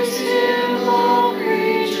 Praise him, all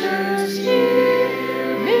creatures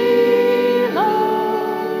here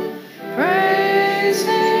below. Praise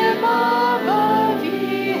him above,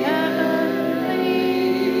 ye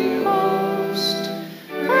heavenly host.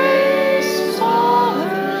 Praise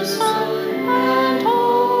Father, Son, and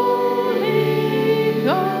Holy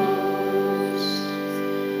Ghost.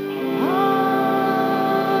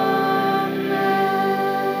 Amen.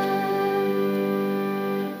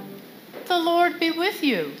 The Lord be with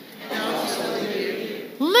you.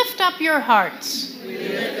 Lift up your hearts.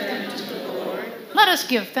 Let us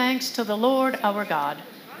give thanks to the Lord our God.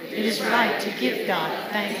 It is right to give God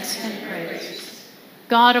thanks and praise.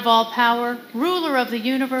 God of all power, ruler of the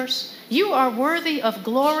universe, you are worthy of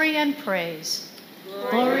glory and praise.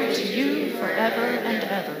 Glory to you forever and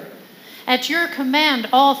ever. At your command,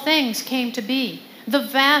 all things came to be. The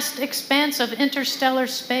vast expanse of interstellar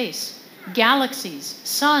space, galaxies,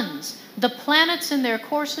 suns, the planets in their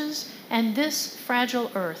courses, and this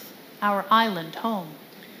fragile earth, our island home.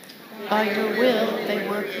 By your will they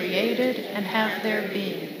were created and have their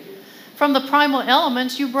being. From the primal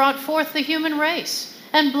elements you brought forth the human race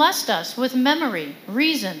and blessed us with memory,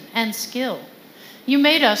 reason, and skill. You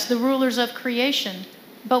made us the rulers of creation,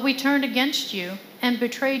 but we turned against you and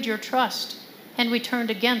betrayed your trust, and we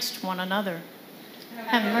turned against one another.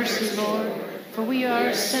 Have mercy, Lord, for we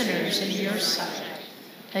are sinners in your sight.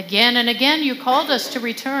 Again and again you called us to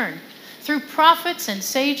return. Through prophets and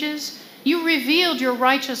sages, you revealed your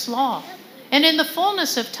righteous law. And in the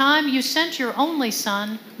fullness of time, you sent your only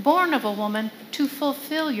Son, born of a woman, to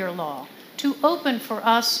fulfill your law, to open for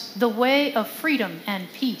us the way of freedom and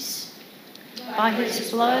peace. By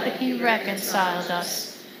his blood he reconciled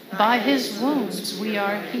us. By his wounds we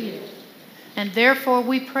are healed. And therefore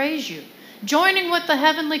we praise you, joining with the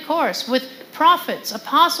heavenly chorus, with prophets,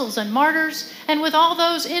 apostles, and martyrs, and with all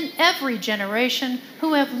those in every generation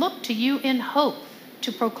who have looked to you in hope,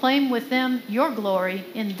 to proclaim with them your glory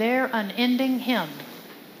in their unending hymn.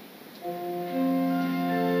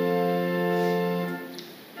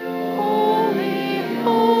 Holy,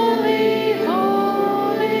 holy,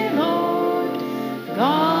 holy Lord,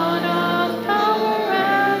 God of power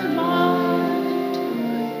and might,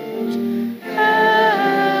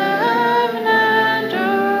 heaven and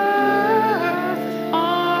earth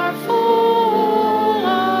are full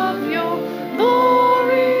of your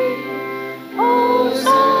glory.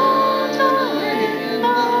 Hosanna in the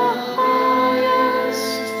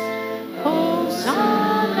highest.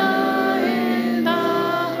 Hosanna in the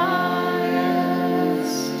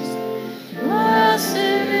highest. Blessed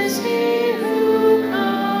is he who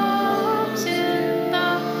comes in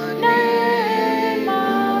the name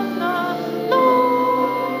of the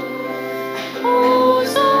Lord.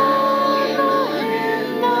 Hosanna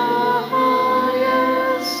in the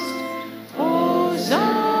highest.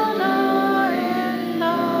 Hosanna in the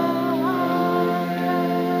highest.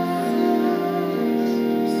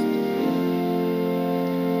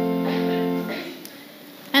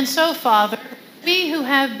 And so, Father, we who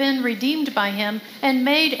have been redeemed by him and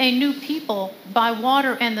made a new people by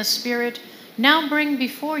water and the Spirit, now bring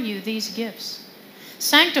before you these gifts.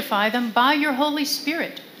 Sanctify them by your Holy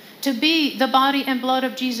Spirit to be the body and blood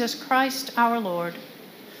of Jesus Christ our Lord.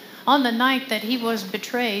 On the night that he was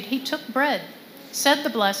betrayed, he took bread, said the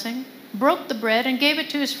blessing, broke the bread, and gave it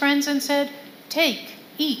to his friends and said, "Take,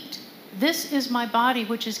 Eat. This is my body,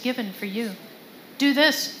 which is given for you. Do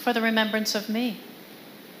this for the remembrance of me."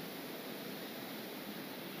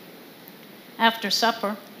 After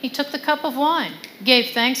supper, he took the cup of wine,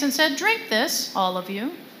 gave thanks, and said, "Drink this, all of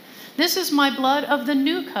you. This is my blood of the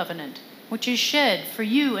new covenant, which is shed for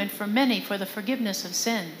you and for many for the forgiveness of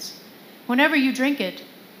sins. Whenever you drink it,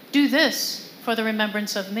 do this for the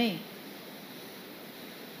remembrance of me."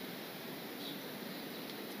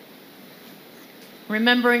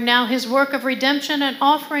 Remembering now his work of redemption and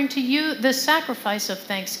offering to you the sacrifice of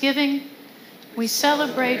thanksgiving, we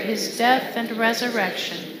celebrate his death and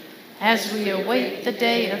resurrection as we await the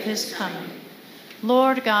day of his coming.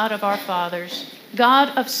 Lord God of our fathers,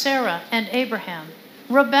 God of Sarah and Abraham,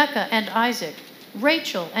 Rebekah and Isaac,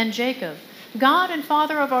 Rachel and Jacob, God and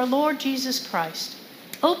Father of our Lord Jesus Christ,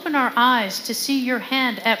 open our eyes to see your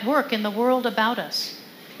hand at work in the world about us.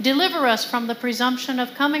 Deliver us from the presumption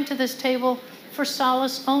of coming to this table for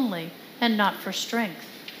solace only and not for strength,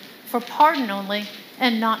 for pardon only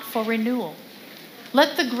and not for renewal.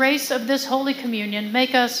 Let the grace of this Holy Communion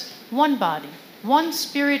make us one body, one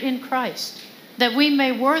spirit in Christ, that we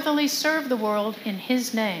may worthily serve the world in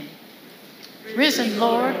his name. Risen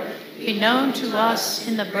Lord, be known to us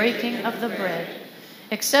in the breaking of the bread.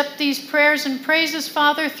 Accept these prayers and praises,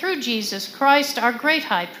 Father, through Jesus Christ, our great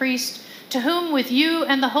high priest, to whom with you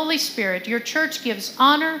and the Holy Spirit your church gives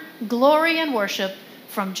honor, glory, and worship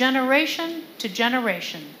from generation to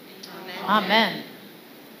generation. Amen. Amen.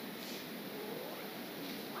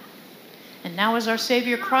 And now, as our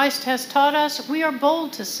Savior Christ has taught us, we are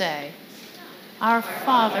bold to say, "Our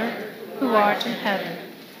Father, who art in heaven,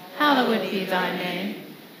 hallowed be thy name.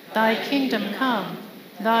 Thy kingdom come,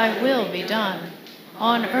 thy will be done,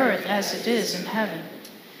 on earth as it is in heaven.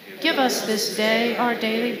 Give us this day our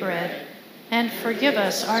daily bread, and forgive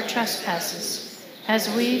us our trespasses, as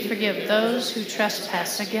we forgive those who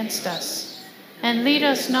trespass against us. And lead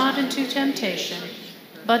us not into temptation,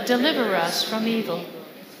 but deliver us from evil.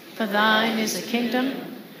 For thine is the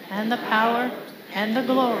kingdom, and the power, and the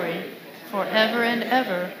glory, forever and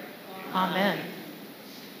ever. Amen."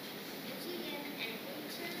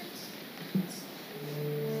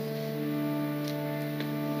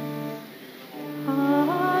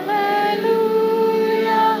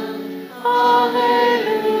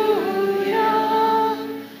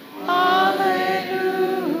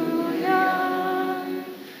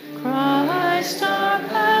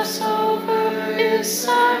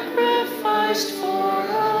 Sacrificed for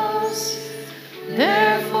us,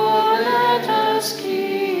 therefore let us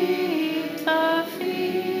keep the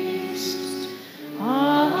feast.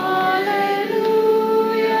 Alleluia,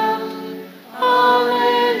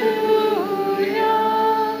 alleluia,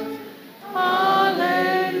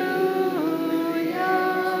 alleluia.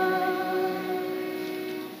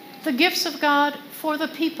 The gifts of God for the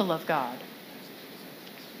people of God.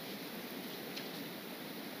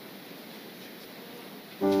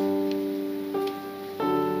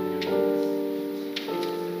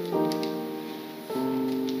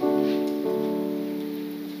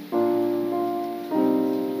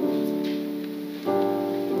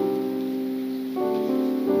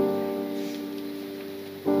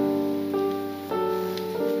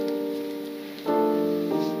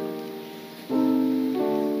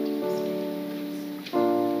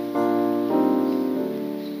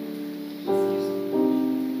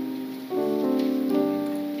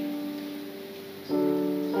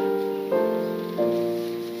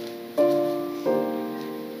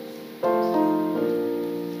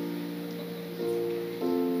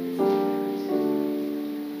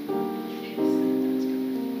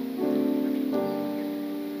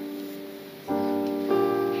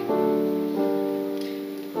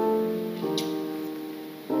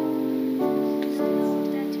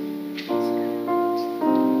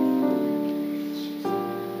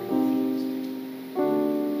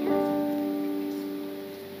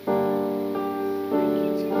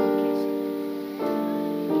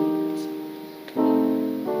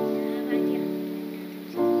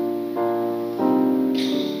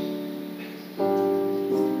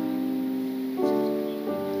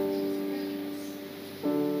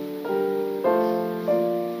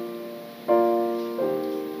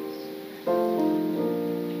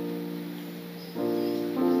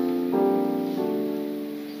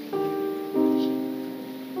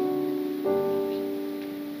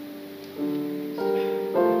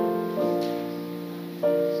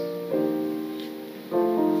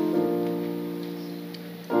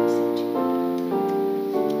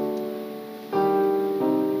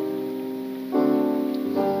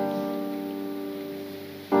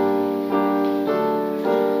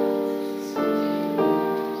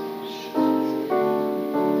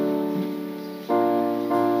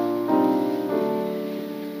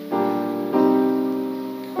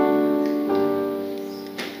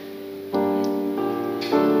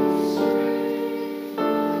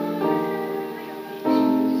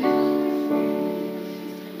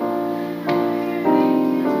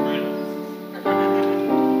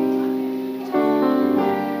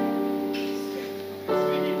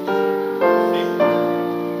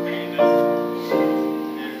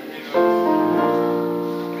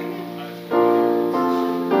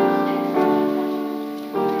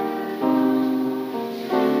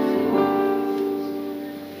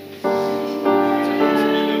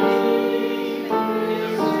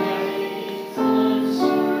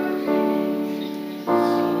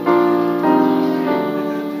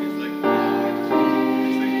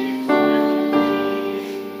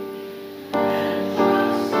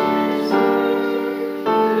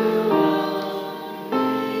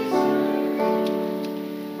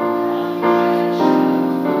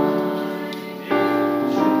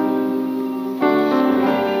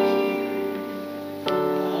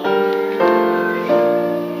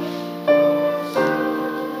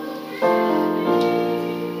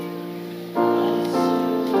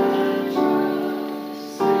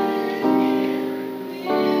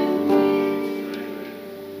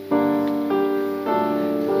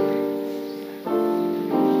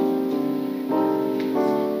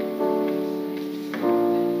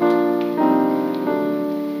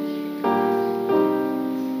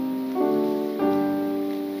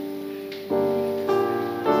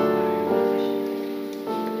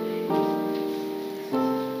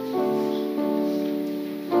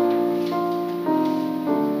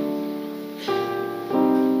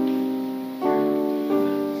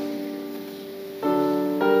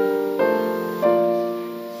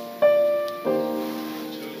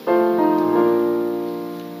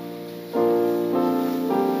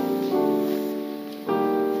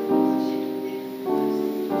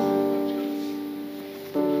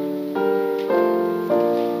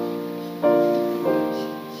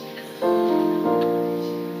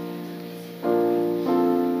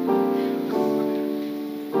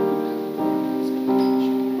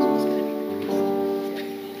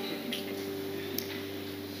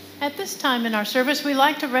 At this time in our service, we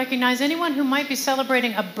like to recognize anyone who might be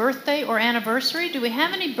celebrating a birthday or anniversary. Do we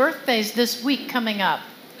have any birthdays this week coming up?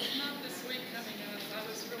 Not this week coming up. I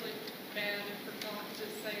was really bad and forgot to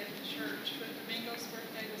say it in church, but Domingo's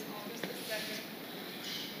birthday was August the 2nd,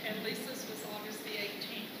 and Lisa's was August the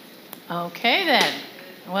 18th. Okay, then.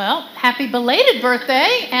 Well, happy belated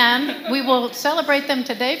birthday, and we will celebrate them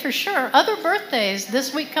today for sure. Other birthdays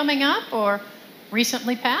this week coming up or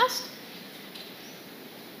recently passed?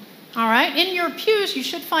 All right, in your pews, you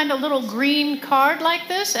should find a little green card like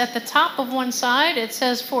this. At the top of one side, it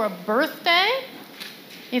says for a birthday.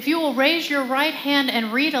 If you will raise your right hand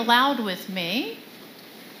and read aloud with me.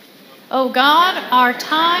 O God, our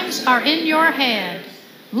times are in your hand.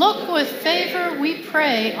 Look with favor, we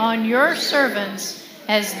pray, on your servants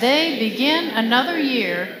as they begin another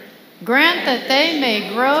year. Grant that they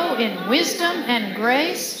may grow in wisdom and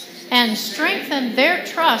grace and strengthen their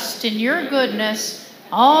trust in your goodness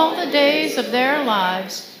all the days of their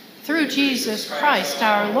lives, through Jesus Christ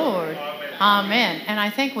our Lord. Amen. And I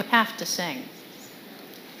think we have to sing.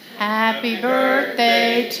 Happy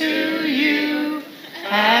birthday to you.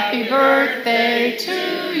 Happy birthday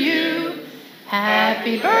to you.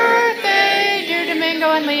 Happy birthday, dear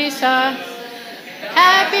Domingo and Lisa.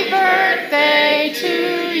 Happy birthday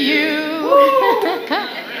to you.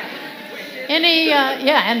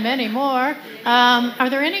 And many more. Are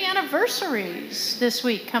there any anniversaries this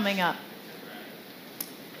week coming up?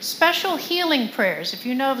 Special healing prayers. If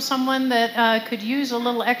you know of someone that could use a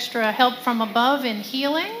little extra help from above in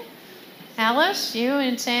healing. Alice, you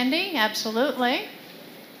and Sandy, absolutely.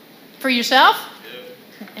 For yourself?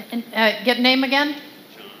 Yep. Get name again?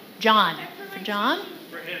 John. For John?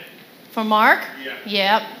 For him. For Mark?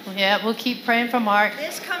 Yeah. Yep, we'll keep praying for Mark.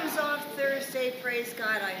 This comes off Thursday, praise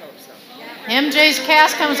God, I hope so. MJ's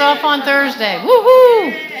cast comes off on Thursday.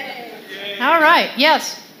 Woohoo! All right,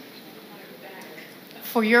 yes.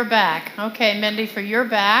 For your back. Okay, Mindy, for your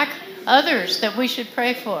back. Others that we should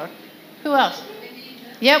pray for. Who else?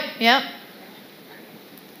 Yep.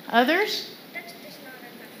 Others?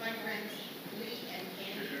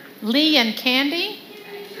 Lee and Candy.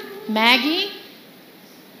 Maggie.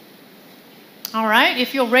 All right,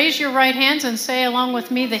 if you'll raise your right hands and say along with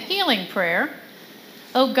me the healing prayer.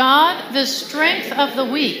 O God, the strength of the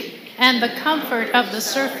weak and the comfort of the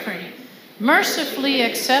suffering, mercifully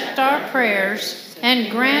accept our prayers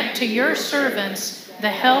and grant to your servants the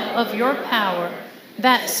help of your power,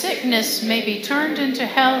 that sickness may be turned into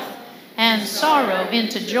health and sorrow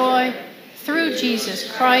into joy, through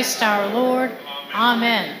Jesus Christ our Lord.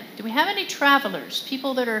 Amen. Do we have any travelers,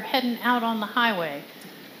 people that are heading out on the highway?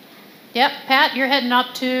 Yep, Pat, you're heading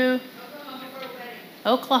up to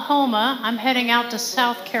Oklahoma. I'm heading out to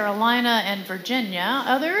South Carolina and Virginia.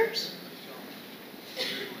 Others?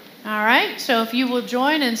 All right, so if you will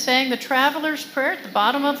join in saying the traveler's prayer at the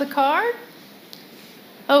bottom of the card.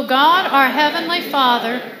 O God, our heavenly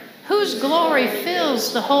Father, whose glory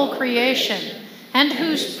fills the whole creation, and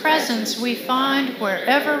whose presence we find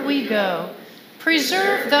wherever we go,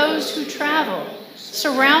 preserve those who travel.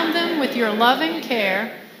 Surround them with your loving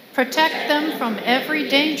care. Protect them from every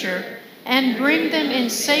danger, and bring them in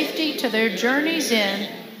safety to their journey's end,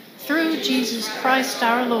 through Jesus Christ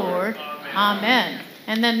our Lord. Amen.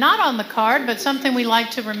 And then not on the card, but something we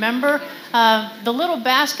like to remember, the little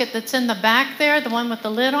basket that's in the back there, the one with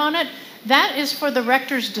the lid on it, that is for the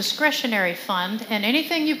rector's discretionary fund, and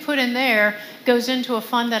anything you put in there goes into a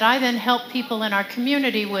fund that I then help people in our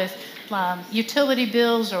community with utility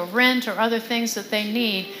bills or rent or other things that they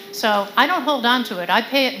need. So I don't hold on to it. I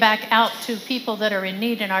pay it back out to people that are in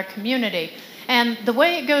need in our community. And the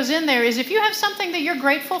way it goes in there is if you have something that you're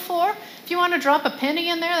grateful for, if you want to drop a penny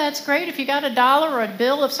in there, that's great. If you got $1 or a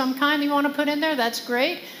bill of some kind you want to put in there, that's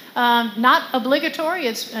great. Not obligatory,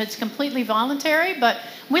 it's completely voluntary, but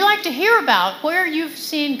we like to hear about where you've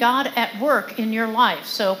seen God at work in your life.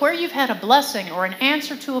 So where you've had a blessing or an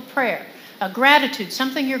answer to a prayer, a gratitude,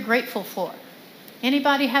 something you're grateful for.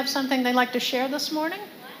 Anybody have something they'd like to share this morning?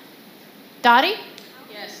 Dottie?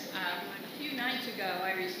 Yes, a few nights ago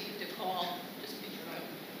I received a call.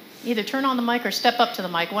 Either turn on the mic or step up to the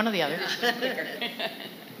mic, one or the other.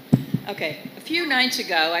 Okay, a few nights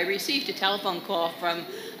ago I received a telephone call from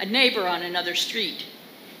a neighbor on another street.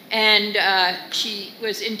 And she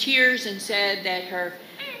was in tears and said that her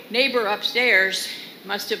neighbor upstairs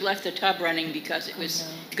must have left the tub running because it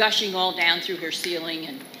was gushing all down through her ceiling,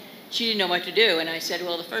 and she didn't know what to do. And I said,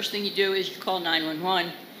 well, the first thing you do is you call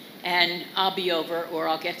 911, and I'll be over, or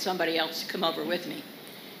I'll get somebody else to come over with me.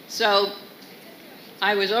 So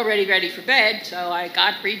I was already ready for bed, so I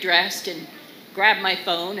got redressed and grabbed my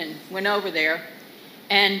phone and went over there.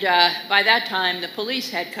 And by that time, the police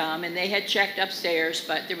had come, and they had checked upstairs,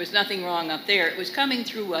 but there was nothing wrong up there. It was coming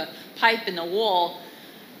through a pipe in the wall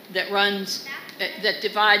that runs, that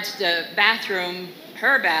divides the bathroom,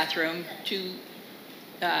 her bathroom, to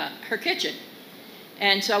her kitchen.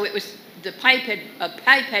 And so it was, a pipe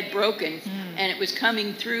had broken, and it was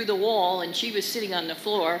coming through the wall, and she was sitting on the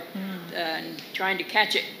floor and trying to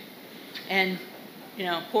catch it, and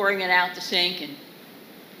pouring it out the sink and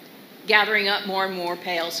gathering up more and more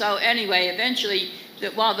pails. So anyway, eventually,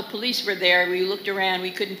 while the police were there, we looked around. We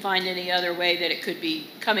couldn't find any other way that it could be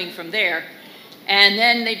coming from there. And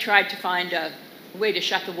then they tried to find a way to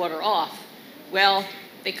shut the water off. Well,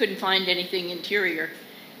 they couldn't find anything interior.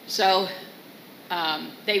 So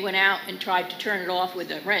they went out and tried to turn it off with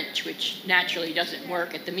a wrench, which naturally doesn't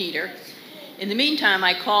work at the meter. In the meantime,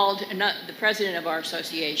 I called the president of our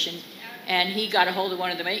association, and he got a hold of one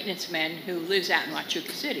of the maintenance men who lives out in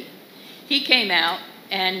Huachuca City. He came out,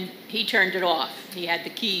 and he turned it off. He had the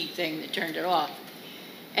key thing that turned it off.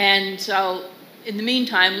 And so, in the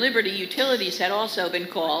meantime, Liberty Utilities had also been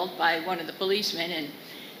called by one of the policemen, and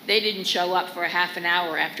they didn't show up for a half an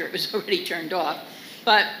hour after it was already turned off.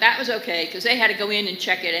 But that was okay, because they had to go in and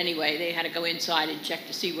check it anyway. They had to go inside and check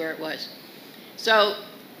to see where it was. So,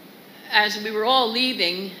 as we were all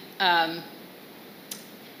leaving,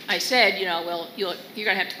 I said, well, you're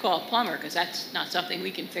going to have to call a plumber, because that's not something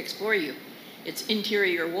we can fix for you. It's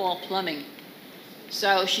interior wall plumbing.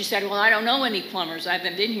 So she said, well, I don't know any plumbers. I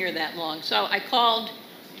haven't been here that long. So I called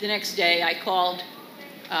the next day. I called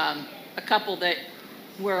a couple that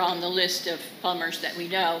were on the list of plumbers that we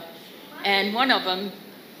know. And one of them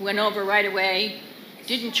went over right away,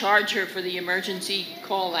 didn't charge her for the emergency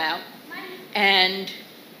call out, and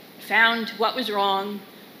found what was wrong,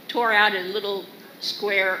 tore out a little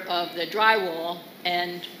square of the drywall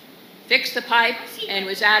and fixed the pipe and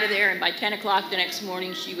was out of there. And by 10 o'clock the next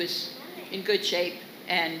morning, she was in good shape.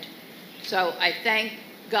 And so I thank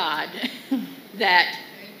God that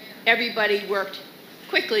everybody worked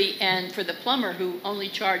quickly, and for the plumber who only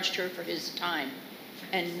charged her for his time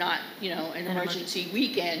and not, an emergency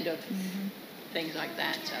weekend of things like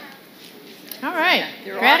that. So, all right.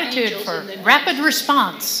 Yeah, gratitude for rapid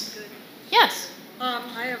response. Yes.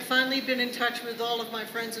 I have finally been in touch with all of my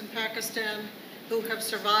friends in Pakistan who have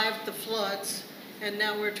survived the floods, and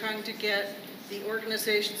now we're trying to get the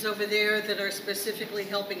organizations over there that are specifically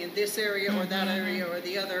helping in this area or that area or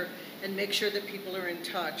the other, and make sure that people are in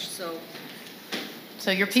touch. So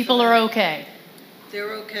your people are okay?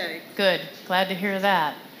 They're okay. Good. Glad to hear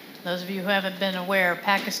that. Those of you who haven't been aware,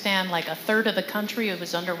 Pakistan, like a third of the country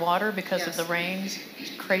was underwater because of the rains.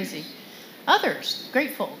 It's crazy. Others,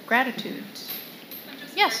 grateful, gratitude.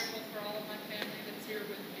 Yes. Grateful for all of my family that's here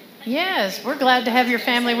with me. Yes, we're glad to have your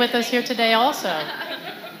family with us here today also.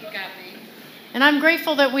 You got me. And I'm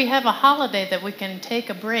grateful that we have a holiday that we can take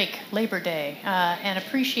a break, Labor Day, and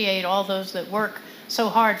appreciate all those that work so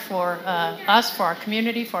hard for us, for our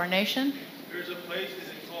community, for our nation. There's a place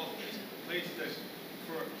that's called a place that's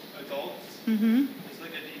for adults. Mm-hmm. It's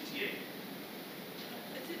like an ETA.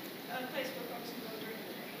 It's a place where folks can go during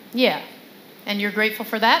the day. Yeah. And you're grateful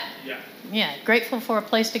for that? Yeah. Yeah, grateful for a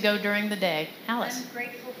place to go during the day. Alice? I'm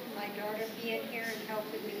grateful for my daughter being here and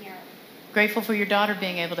helping me out. Grateful for your daughter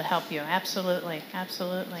being able to help you. Absolutely,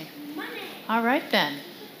 absolutely. All right then.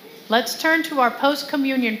 Let's turn to our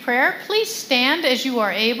post-communion prayer. Please stand as you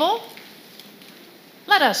are able.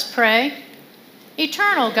 Let us pray.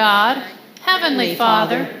 Eternal God, Heavenly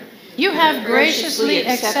Father, you have graciously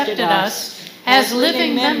accepted us as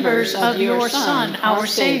living members of your Son, our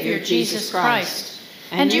Savior, Jesus Christ.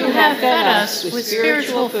 And you have fed us with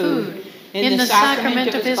spiritual food in the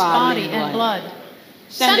sacrament of his body and blood.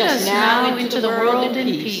 Send us now into the world in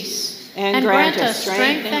peace, and grant us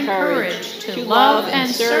strength and courage to love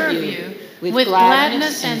and serve you with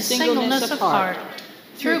gladness and singleness of heart.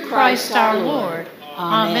 Through Christ our Lord.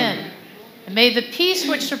 Amen. And may the peace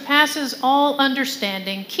which surpasses all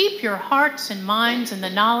understanding keep your hearts and minds in the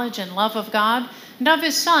knowledge and love of God and of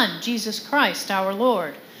his Son, Jesus Christ our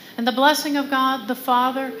Lord. And the blessing of God, the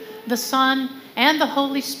Father, the Son, and the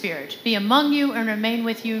Holy Spirit be among you and remain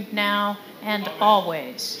with you now and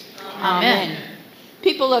always. Amen.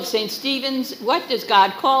 People of St. Stephen's, what does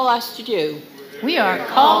God call us to do? We are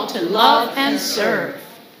called to love and serve.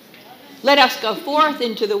 Let us go forth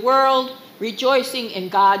into the world, rejoicing in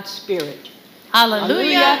God's Spirit.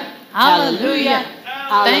 Hallelujah, hallelujah,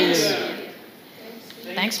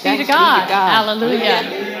 Thanks be to God. Hallelujah,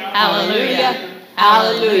 hallelujah,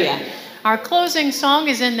 hallelujah. Our closing song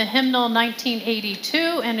is in the hymnal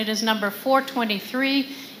 1982, and it is number 423,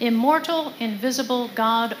 Immortal, Invisible,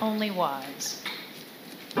 God Only Wise.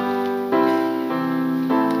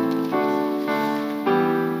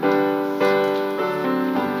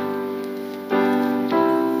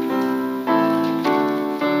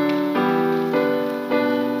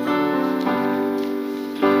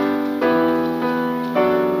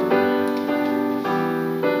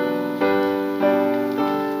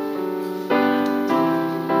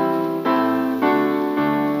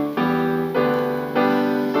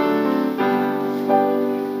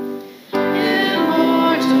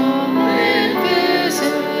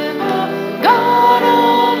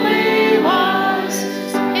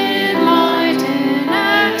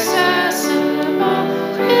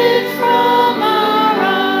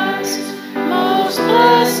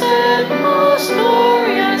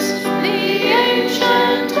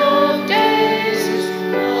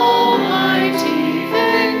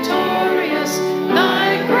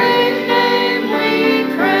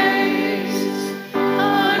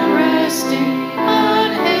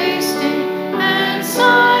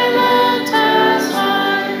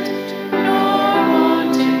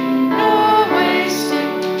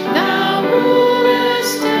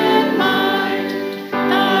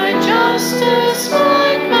 justice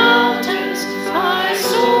like mountains, high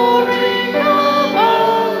soaring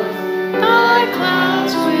above, thy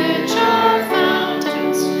clouds which are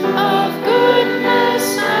fountains of goodness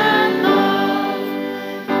and love.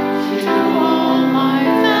 To all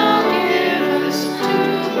life thou givest, to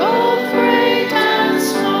both great and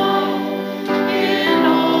small. In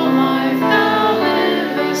all life thou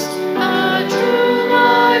livest, the true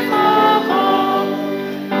life of all.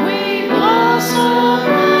 We blossom